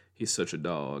guy. He's such a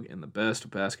dog in the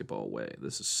best basketball way.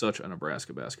 This is such a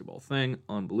Nebraska basketball thing.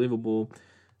 Unbelievable.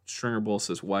 Stringer Bull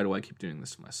says, why do I keep doing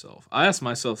this to myself? I ask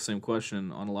myself the same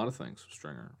question on a lot of things,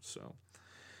 Stringer.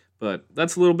 But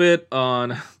that's a little bit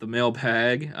on the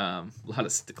mailbag. A lot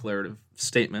of declarative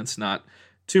statements, not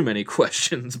too many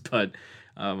questions, but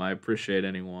I appreciate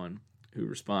anyone who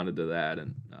responded to that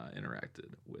and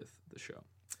interacted with the show.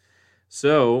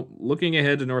 So, looking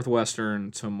ahead to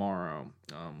Northwestern tomorrow,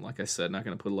 like I said, not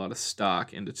going to put a lot of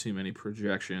stock into too many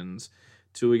projections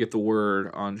till we get the word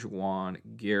on Juwan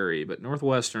Gary. But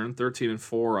Northwestern,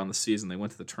 13-4 on the season. They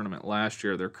went to the tournament last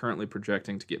year. They're currently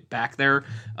projecting to get back there.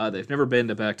 They've never been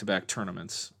to back-to-back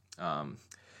tournaments.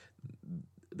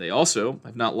 They also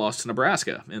have not lost to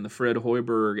Nebraska in the Fred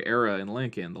Hoiberg era in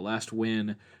Lincoln. The last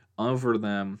win over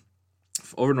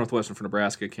Northwestern for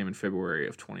Nebraska came in February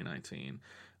of 2019.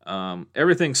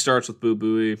 Everything starts with Boo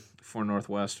Buie for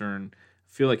Northwestern.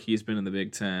 I feel like he's been in the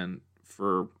Big Ten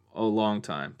for a long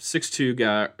time. 6'2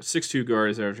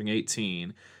 guards averaging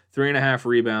 18, 3.5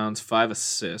 rebounds, 5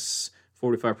 assists,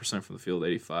 45% from the field,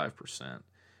 85%.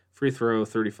 Free throw,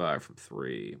 35 from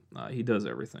 3. He does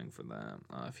everything for them.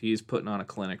 If he's putting on a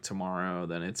clinic tomorrow,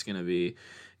 then it's going to be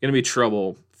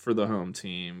trouble for the home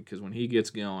team, because when he gets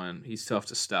going, he's tough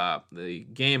to stop. The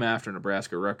game after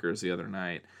Nebraska-Rutgers the other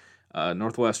night,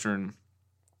 Northwestern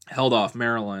held off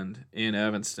Maryland in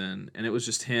Evanston, and it was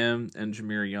just him and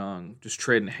Jameer Young just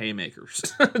trading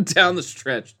haymakers down the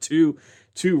stretch. Two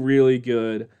really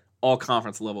good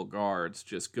all-conference level guards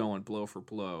just going blow for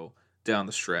blow down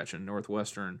the stretch, and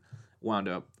Northwestern wound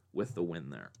up with the win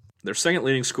there. Their second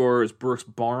leading scorer is Brooks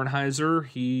Barnhizer.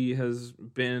 He's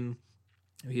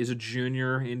a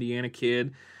junior Indiana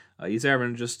kid. He's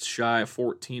averaging just shy of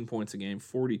 14 points a game,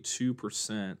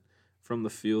 42% from the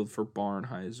field for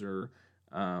Barnhizer.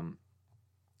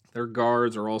 Their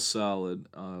guards are all solid.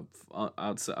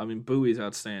 Outside, I mean, Bowie's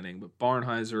outstanding, but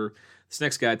Barnhizer, this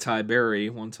next guy, Ty Berry,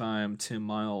 one-time Tim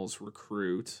Miles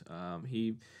recruit,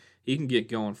 he can get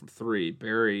going from three.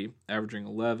 Berry averaging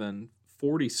 11,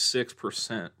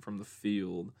 46% from the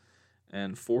field,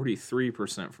 and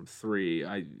 43% from three.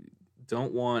 I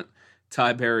don't want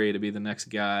Ty Berry to be the next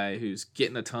guy who's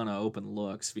getting a ton of open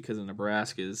looks because of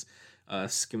Nebraska's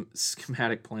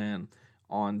schematic plan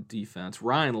on defense.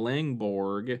 Ryan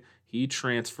Langborg, he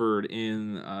transferred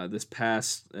in this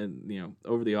past,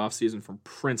 over the offseason from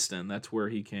Princeton. That's where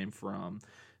he came from.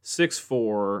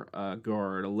 6'4"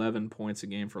 guard, 11 points a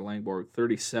game for Langborg,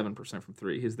 37% from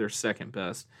three. He's their second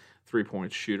best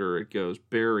three-point shooter. It goes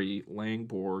Berry,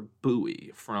 Langborg,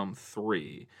 Bowie from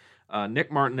three. Nick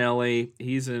Martinelli,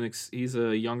 he's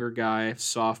a younger guy,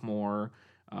 sophomore,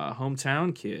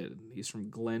 hometown kid. He's from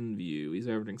Glenview. He's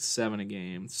averaging 7 a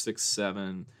game,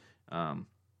 6'7".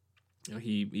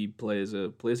 He plays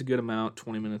a good amount,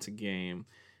 20 minutes a game,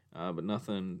 but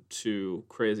nothing too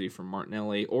crazy from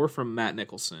Martinelli or from Matt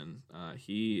Nicholson.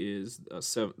 He is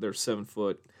their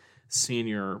 7-foot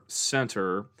senior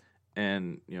center,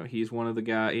 and he's one of the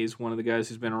guys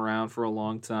who's been around for a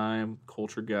long time,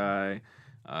 culture guy,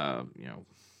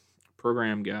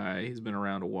 program guy. He's been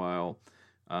around a while.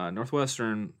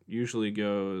 Northwestern usually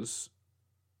goes.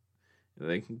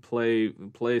 They can play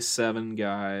 7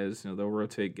 guys. They'll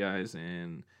rotate guys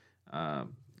in. A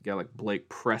guy like Blake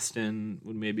Preston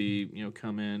would maybe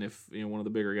come in if one of the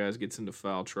bigger guys gets into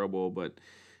foul trouble. But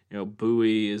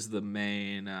Bowie is the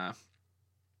main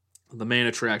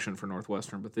attraction for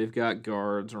Northwestern. But they've got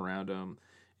guards around them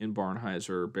in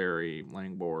Barnhizer, Berry,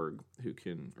 Langborg, who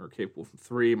are capable from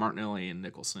three. Martinelli and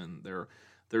Nicholson,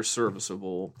 they're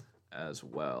serviceable as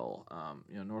well.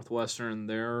 Northwestern,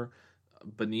 they're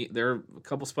a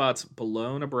couple spots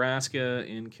below Nebraska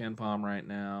in KenPom right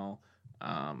now.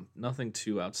 Nothing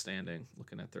too outstanding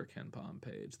looking at their KenPom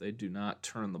page. They do not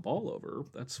turn the ball over.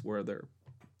 That's where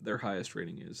their highest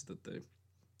rating is. That they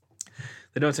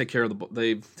don't take care of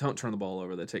they don't turn the ball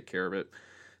over. They take care of it.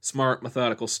 Smart,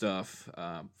 methodical stuff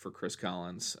for Chris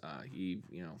Collins. He's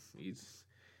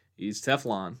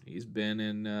Teflon. He's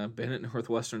been at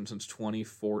Northwestern since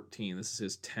 2014. This is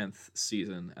his 10th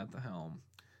season at the helm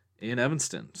in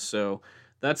Evanston. So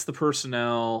that's the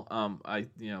personnel.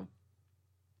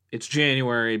 It's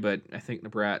January, but I think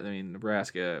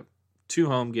Nebraska, 2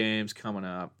 home games coming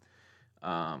up.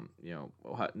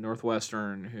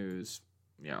 Northwestern, who's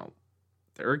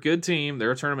they're a good team.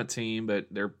 They're a tournament team, but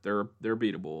they're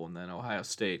beatable. And then Ohio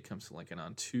State comes to Lincoln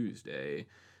on Tuesday.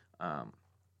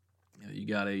 You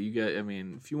got. I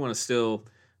mean, if you want to still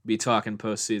be talking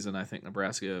postseason, I think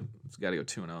Nebraska's got to go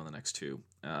 2-0 in the next 2.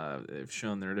 They've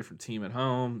shown they're a different team at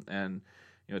home, and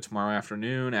tomorrow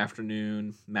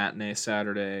afternoon matinee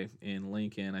Saturday in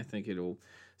Lincoln. I think it'll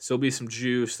still be some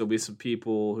juice. There'll be some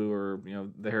people who are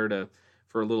there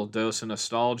for a little dose of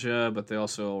nostalgia, but they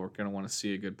also are going to want to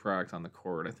see a good product on the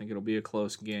court. I think it'll be a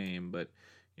close game, but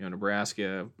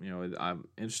Nebraska, I'm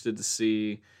interested to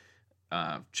see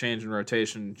change in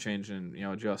rotation, change in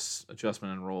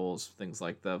adjustment in roles, things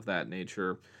like that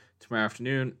nature. Tomorrow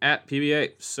afternoon at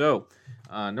PBA. So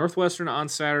Northwestern on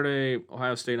Saturday,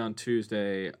 Ohio State on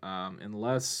Tuesday.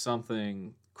 Unless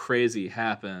something crazy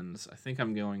happens, I think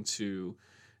I'm going to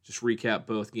just recap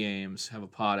both games, have a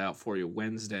pod out for you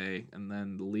Wednesday, and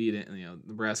then the lead in,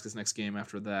 Nebraska's next game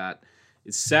after that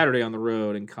is Saturday on the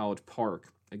road in College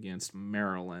Park against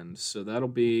Maryland. So that'll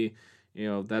be,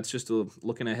 that's just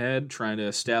looking ahead, trying to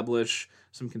establish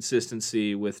some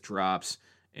consistency with drops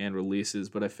and releases.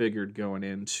 But I figured going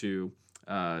into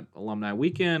Alumni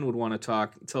Weekend would want to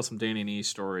tell some Danny Nee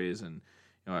stories. And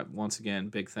once again,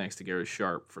 big thanks to Gary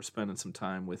Sharp for spending some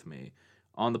time with me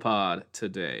on the pod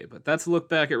today. But that's a look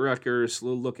back at Rutgers, a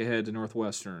little look ahead to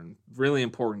Northwestern. Really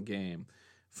important game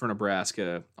for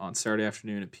Nebraska on Saturday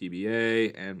afternoon at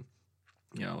PBA, and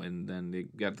and then they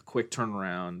got the quick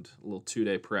turnaround, a little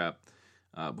 2-day prep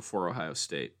before Ohio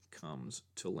State comes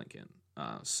to Lincoln.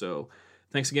 So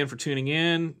thanks again for tuning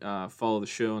in. Follow the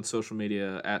show on social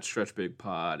media at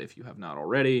StretchBigPod if you have not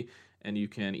already. And you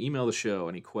can email the show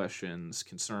any questions,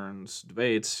 concerns,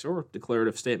 debates, or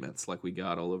declarative statements like we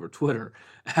got all over Twitter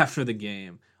after the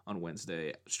game on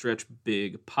Wednesday.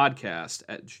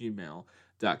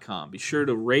 StretchBigPodcast@gmail.com. Be sure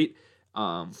to rate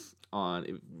on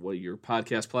your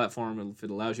podcast platform. If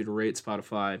it allows you to rate,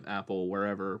 Spotify, Apple,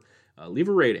 wherever, leave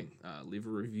a rating, leave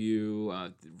a review.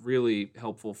 Really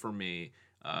helpful for me.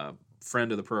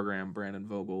 Friend of the program, Brandon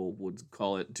Vogel, would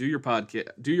call it do your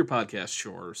podcast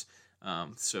chores.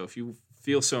 So if you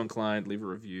feel so inclined, leave a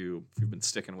review. If you've been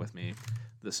sticking with me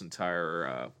this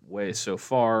entire way so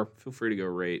far, feel free to go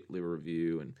rate, leave a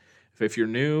review. And if you're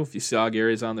new, if you saw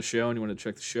Gary's on the show and you want to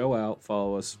check the show out,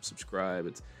 follow us, subscribe.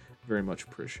 It's very much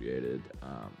appreciated.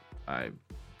 I've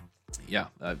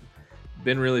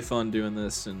been really fun doing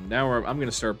this, and now I'm going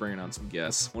to start bringing on some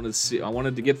guests. I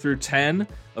wanted to get through 10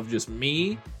 of just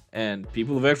me, and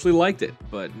people have actually liked it.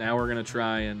 But now we're going to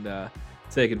try and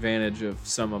take advantage of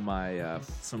some of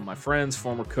my friends,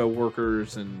 former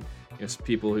coworkers, and some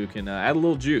people who can add a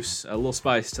little juice, a little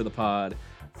spice to the pod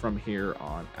from here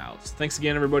on out. So thanks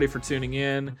again, everybody, for tuning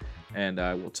in, and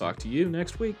I will talk to you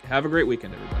next week. Have a great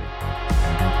weekend, everybody.